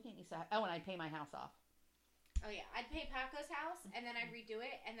 It would make me so happy. Oh, and I'd pay my house off. Oh yeah, I'd pay Paco's house, and then I'd redo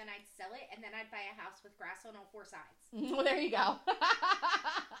it, and then I'd sell it, and then I'd buy a house with grass on all 4 sides. Well, there you go.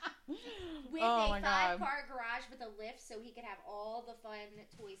 With a 5-car garage with a lift, so he could have all the fun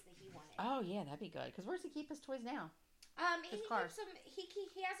toys that he wanted. Oh yeah, that'd be good. Because where's he keep his toys now? He keeps them.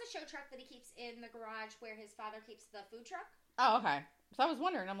 He has a show truck that he keeps in the garage where his father keeps the food truck. Oh, okay. So I was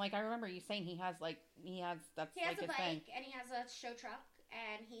wondering. I'm like, I remember you saying he has that's he has like a bike and he has a show truck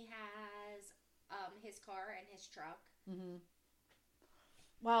and he has his car and his truck. Mm-hmm.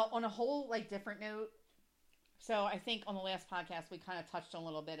 Well, on a whole like different note, so I think on the last podcast we kind of touched on a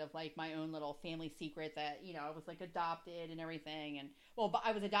little bit of like my own little family secret that, you know, I was like adopted and everything, and but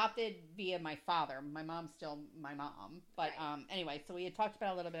I was adopted via my father. My mom's still my mom, but right. Anyway, so we had talked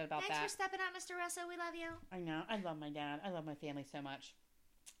about a little bit about that. Thanks for stepping out, Mr. Russo. We love you. I know. I love my dad. I love my family so much.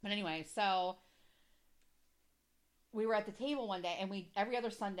 But anyway, so we were at the table one day, and every other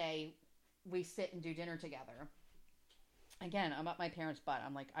Sunday we sit and do dinner together. Again, I'm up my parents' butt.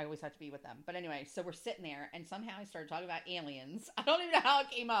 I'm like, I always have to be with them. But anyway, so we're sitting there, and somehow I started talking about aliens. I don't even know how it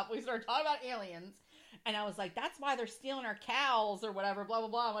came up. We started talking about aliens, and I was like, that's why they're stealing our cows or whatever, blah, blah,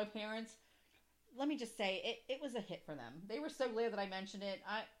 blah. My parents, let me just say, it was a hit for them. They were so glad that I mentioned it.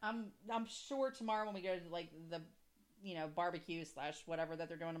 I'm sure tomorrow when we go to, like, the, you know, barbecue / whatever that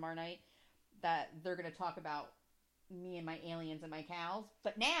they're doing tomorrow night, that they're going to talk about me and my aliens and my cows.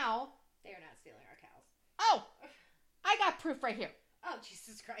 But now... They are not stealing our cows. Oh! I got proof right here. Oh,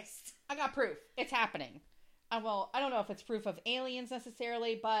 Jesus Christ. I got proof. It's happening. Well, I don't know if it's proof of aliens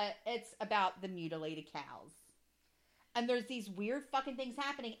necessarily, but it's about the mutilated cows. And there's these weird fucking things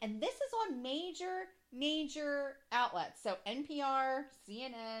happening. And this is on major outlets. So NPR,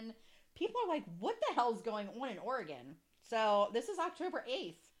 CNN. People are like, what the hell's going on in Oregon? So this is October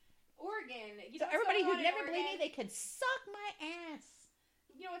 8th. Oregon. So everybody who'd never believed me, they could suck my ass.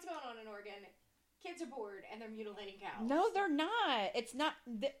 You know what's going on in Oregon? Kids are bored and they're mutilating cows. No, they're not. It's not.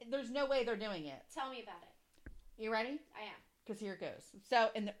 There's no way they're doing it. Tell me about it. You ready? I am. Because here it goes.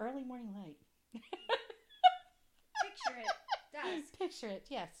 So, in the early morning light. Picture it. Dusk. Picture it,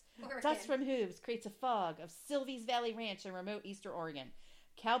 yes. Oregon. Dust from hooves creates a fog of Sylvie's Valley Ranch in remote eastern Oregon.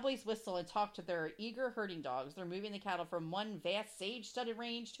 Cowboys whistle and talk to their eager herding dogs. They're moving the cattle from one vast sage-studded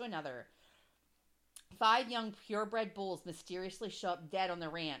range to another. 5 young purebred bulls mysteriously show up dead on the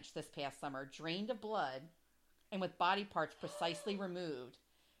ranch this past summer, drained of blood and with body parts precisely removed.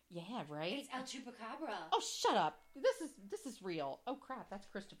 Yeah, right? It's El Chupacabra. Oh, shut up. This is real. Oh, crap. That's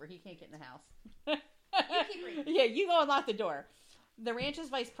Christopher. He can't get in the house. You keep reading. Yeah, you go and lock the door. The ranch's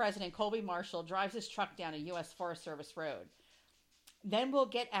vice president, Colby Marshall, drives his truck down a U.S. Forest Service road. Then we'll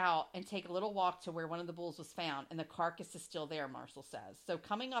get out and take a little walk to where one of the bulls was found, and the carcass is still there, Marshall says. So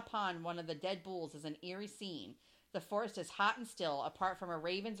coming upon one of the dead bulls is an eerie scene. The forest is hot and still, apart from a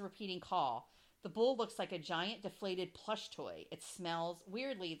raven's repeating call. The bull looks like a giant deflated plush toy. It smells.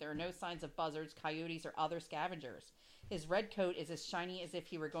 Weirdly, there are no signs of buzzards, coyotes, or other scavengers. His red coat is as shiny as if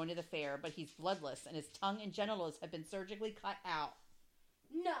he were going to the fair, but he's bloodless, and his tongue and genitals have been surgically cut out.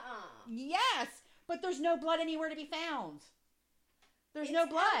 Nuh-uh. Yes, but there's no blood anywhere to be found. There's no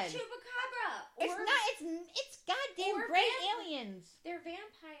blood. It's Chupacabra. It's not. It's goddamn great aliens. They're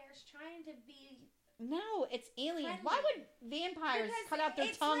vampires trying to be. No, it's aliens. Friendly. Why would vampires cut out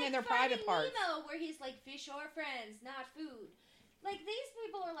their tongue like and their private parts? Nemo, where he's like, fish are friends, not food. Like these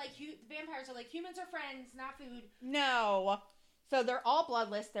people are like vampires are like humans are friends, not food. No. So they're all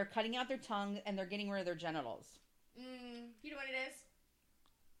bloodless. They're cutting out their tongue and they're getting rid of their genitals. You know what it is?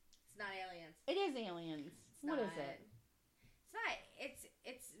 It's not aliens. It is aliens. What is it? It's not.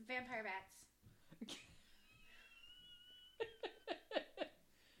 It's vampire bats.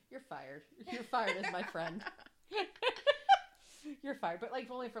 You're fired. You're fired as my friend. You're fired, but like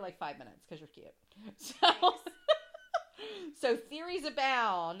only for like 5 minutes because you're cute. So, so theories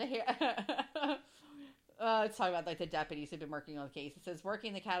abound. It's talking about like the deputies who've been working on the case. It says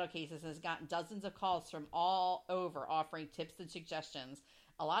working the cattle cases has gotten dozens of calls from all over offering tips and suggestions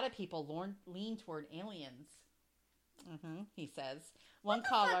A lot of people lean toward aliens. He says. What the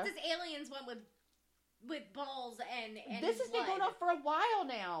fuck does aliens want with balls and this has blood? been going on for a while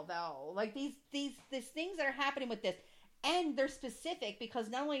now, though. Like these things that are happening with this, and they're specific because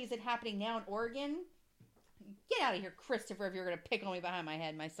not only is it happening now in Oregon. Get out of here, Christopher! If you're gonna pick on me behind my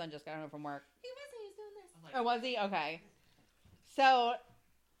head, my son just got home from work. He wasn't. He was doing this. Oh, was he? Okay. So,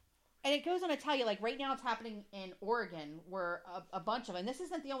 and it goes on to tell you, like right now, it's happening in Oregon, where a bunch of them. And this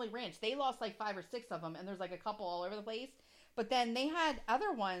isn't the only ranch. They lost like 5 or 6 of them, and there's like a couple all over the place. But then they had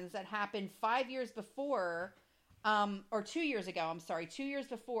other ones that happened 5 years before, or 2 years ago. I'm sorry, 2 years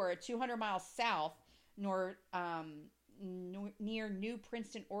before, 200 miles south, near New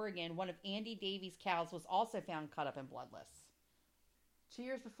Princeton, Oregon. One of Andy Davies' cows was also found cut up and bloodless. 2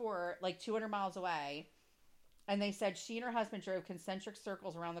 years before, like 200 miles away. And they said she and her husband drove concentric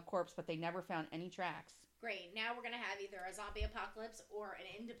circles around the corpse, but they never found any tracks. Great. Now we're going to have either a zombie apocalypse or an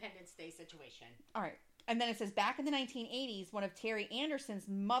Independence Day situation. All right. And then it says, back in the 1980s, one of Terry Anderson's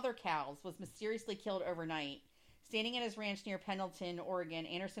mother cows was mysteriously killed overnight. Standing at his ranch near Pendleton, Oregon,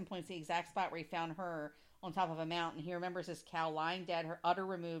 Anderson points to the exact spot where he found her on top of a mountain. He remembers his cow lying dead, her udder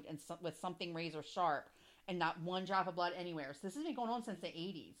removed, and with something razor sharp, and not one drop of blood anywhere. So this has been going on since the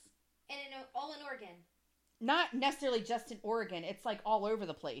 80s. And all in Oregon. Not necessarily just in Oregon. It's like all over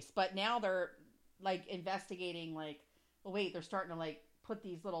the place. But now they're like investigating, like, well, wait, they're starting to like put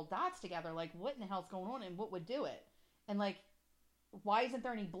these little dots together. Like, what in the hell's going on and what would do it? And like, why isn't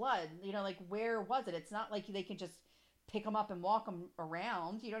there any blood? You know, like, where was it? It's not like they can just pick them up and walk them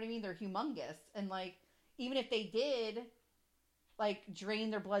around. You know what I mean? They're humongous. And like, even if they did like drain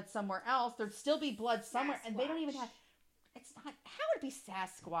their blood somewhere else, there'd still be blood somewhere. Sasquatch. And they don't even have, it's not, how would it be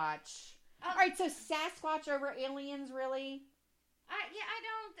Sasquatch? All right, so Sasquatch over aliens, really? I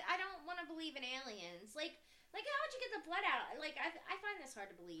don't want to believe in aliens. Like how would you get the blood out? Like, I find this hard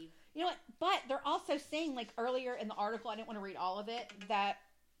to believe. You know what? But they're also saying, like earlier in the article, I didn't want to read all of it, that,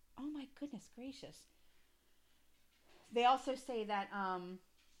 oh my goodness gracious. They also say that, I'm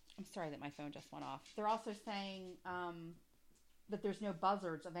sorry that my phone just went off. They're also saying, that there's no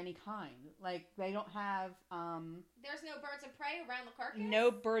buzzards of any kind. Like, they don't have, there's no birds of prey around the carcass? No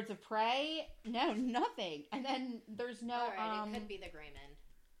birds of prey. No, nothing. And then there's no, Alright, it could be the Greyman.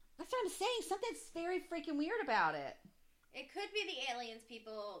 That's what I'm saying. Something's very freaking weird about it. It could be the aliens,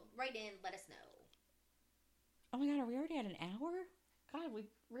 people. Write in, let us know. Oh my god, are we already at an hour? God,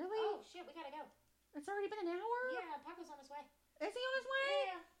 really? Oh shit, we gotta go. It's already been an hour? Yeah, Paco's on his way. Is he on his way?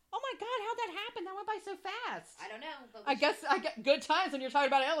 Yeah. Oh my god, how'd that happen? That went by so fast. I don't know. But I guess I get good times when you're talking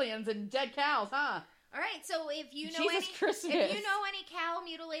about aliens and dead cows, huh? All right, so if you know Christmas. If you know any cow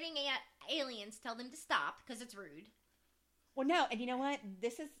mutilating aliens, tell them to stop because it's rude. Well, no, and you know what?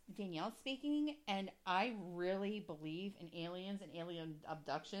 This is Danielle speaking, and I really believe in aliens and alien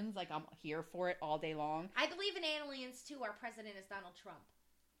abductions. Like, I'm here for it all day long. I believe in aliens, too. Our president is Donald Trump.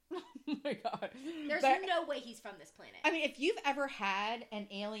 Oh, my God. There's no way he's from this planet. I mean, if you've ever had an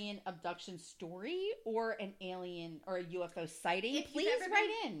alien abduction story or an alien or a UFO sighting, please write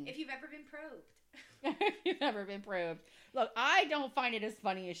in. If you've ever been probed. If you've ever been probed. Look, I don't find it as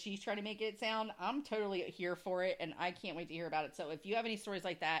funny as she's trying to make it sound. I'm totally here for it, and I can't wait to hear about it. So if you have any stories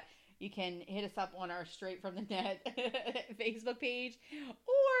like that, you can hit us up on our Straight From The Net Facebook page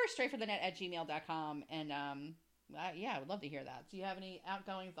or straightfromthenet@gmail.com. And yeah, I would love to hear that. Do you have any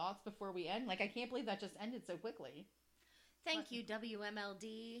outgoing thoughts before we end? Like, I can't believe that just ended so quickly. Thank you,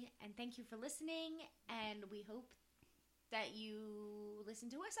 WMLD, and thank you for listening, and we hope that you listen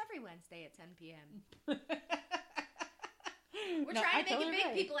to us every Wednesday at 10 p.m. We're trying to make it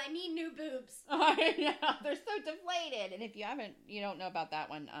big, people. I need new boobs. I know. They're so deflated. And if you don't know about that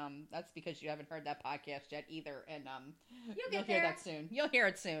one, that's because you haven't heard that podcast yet either. And you'll hear that soon. You'll hear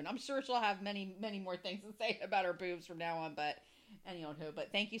it soon. I'm sure she'll have many, many more things to say about her boobs from now on, but anyone who.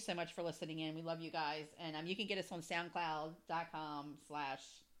 But thank you so much for listening in. We love you guys. And you can get us on SoundCloud.com/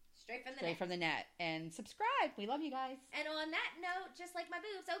 Straight from the net. And subscribe. We love you guys. And on that note, just like my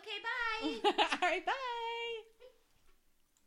boobs, okay, bye. All right, bye.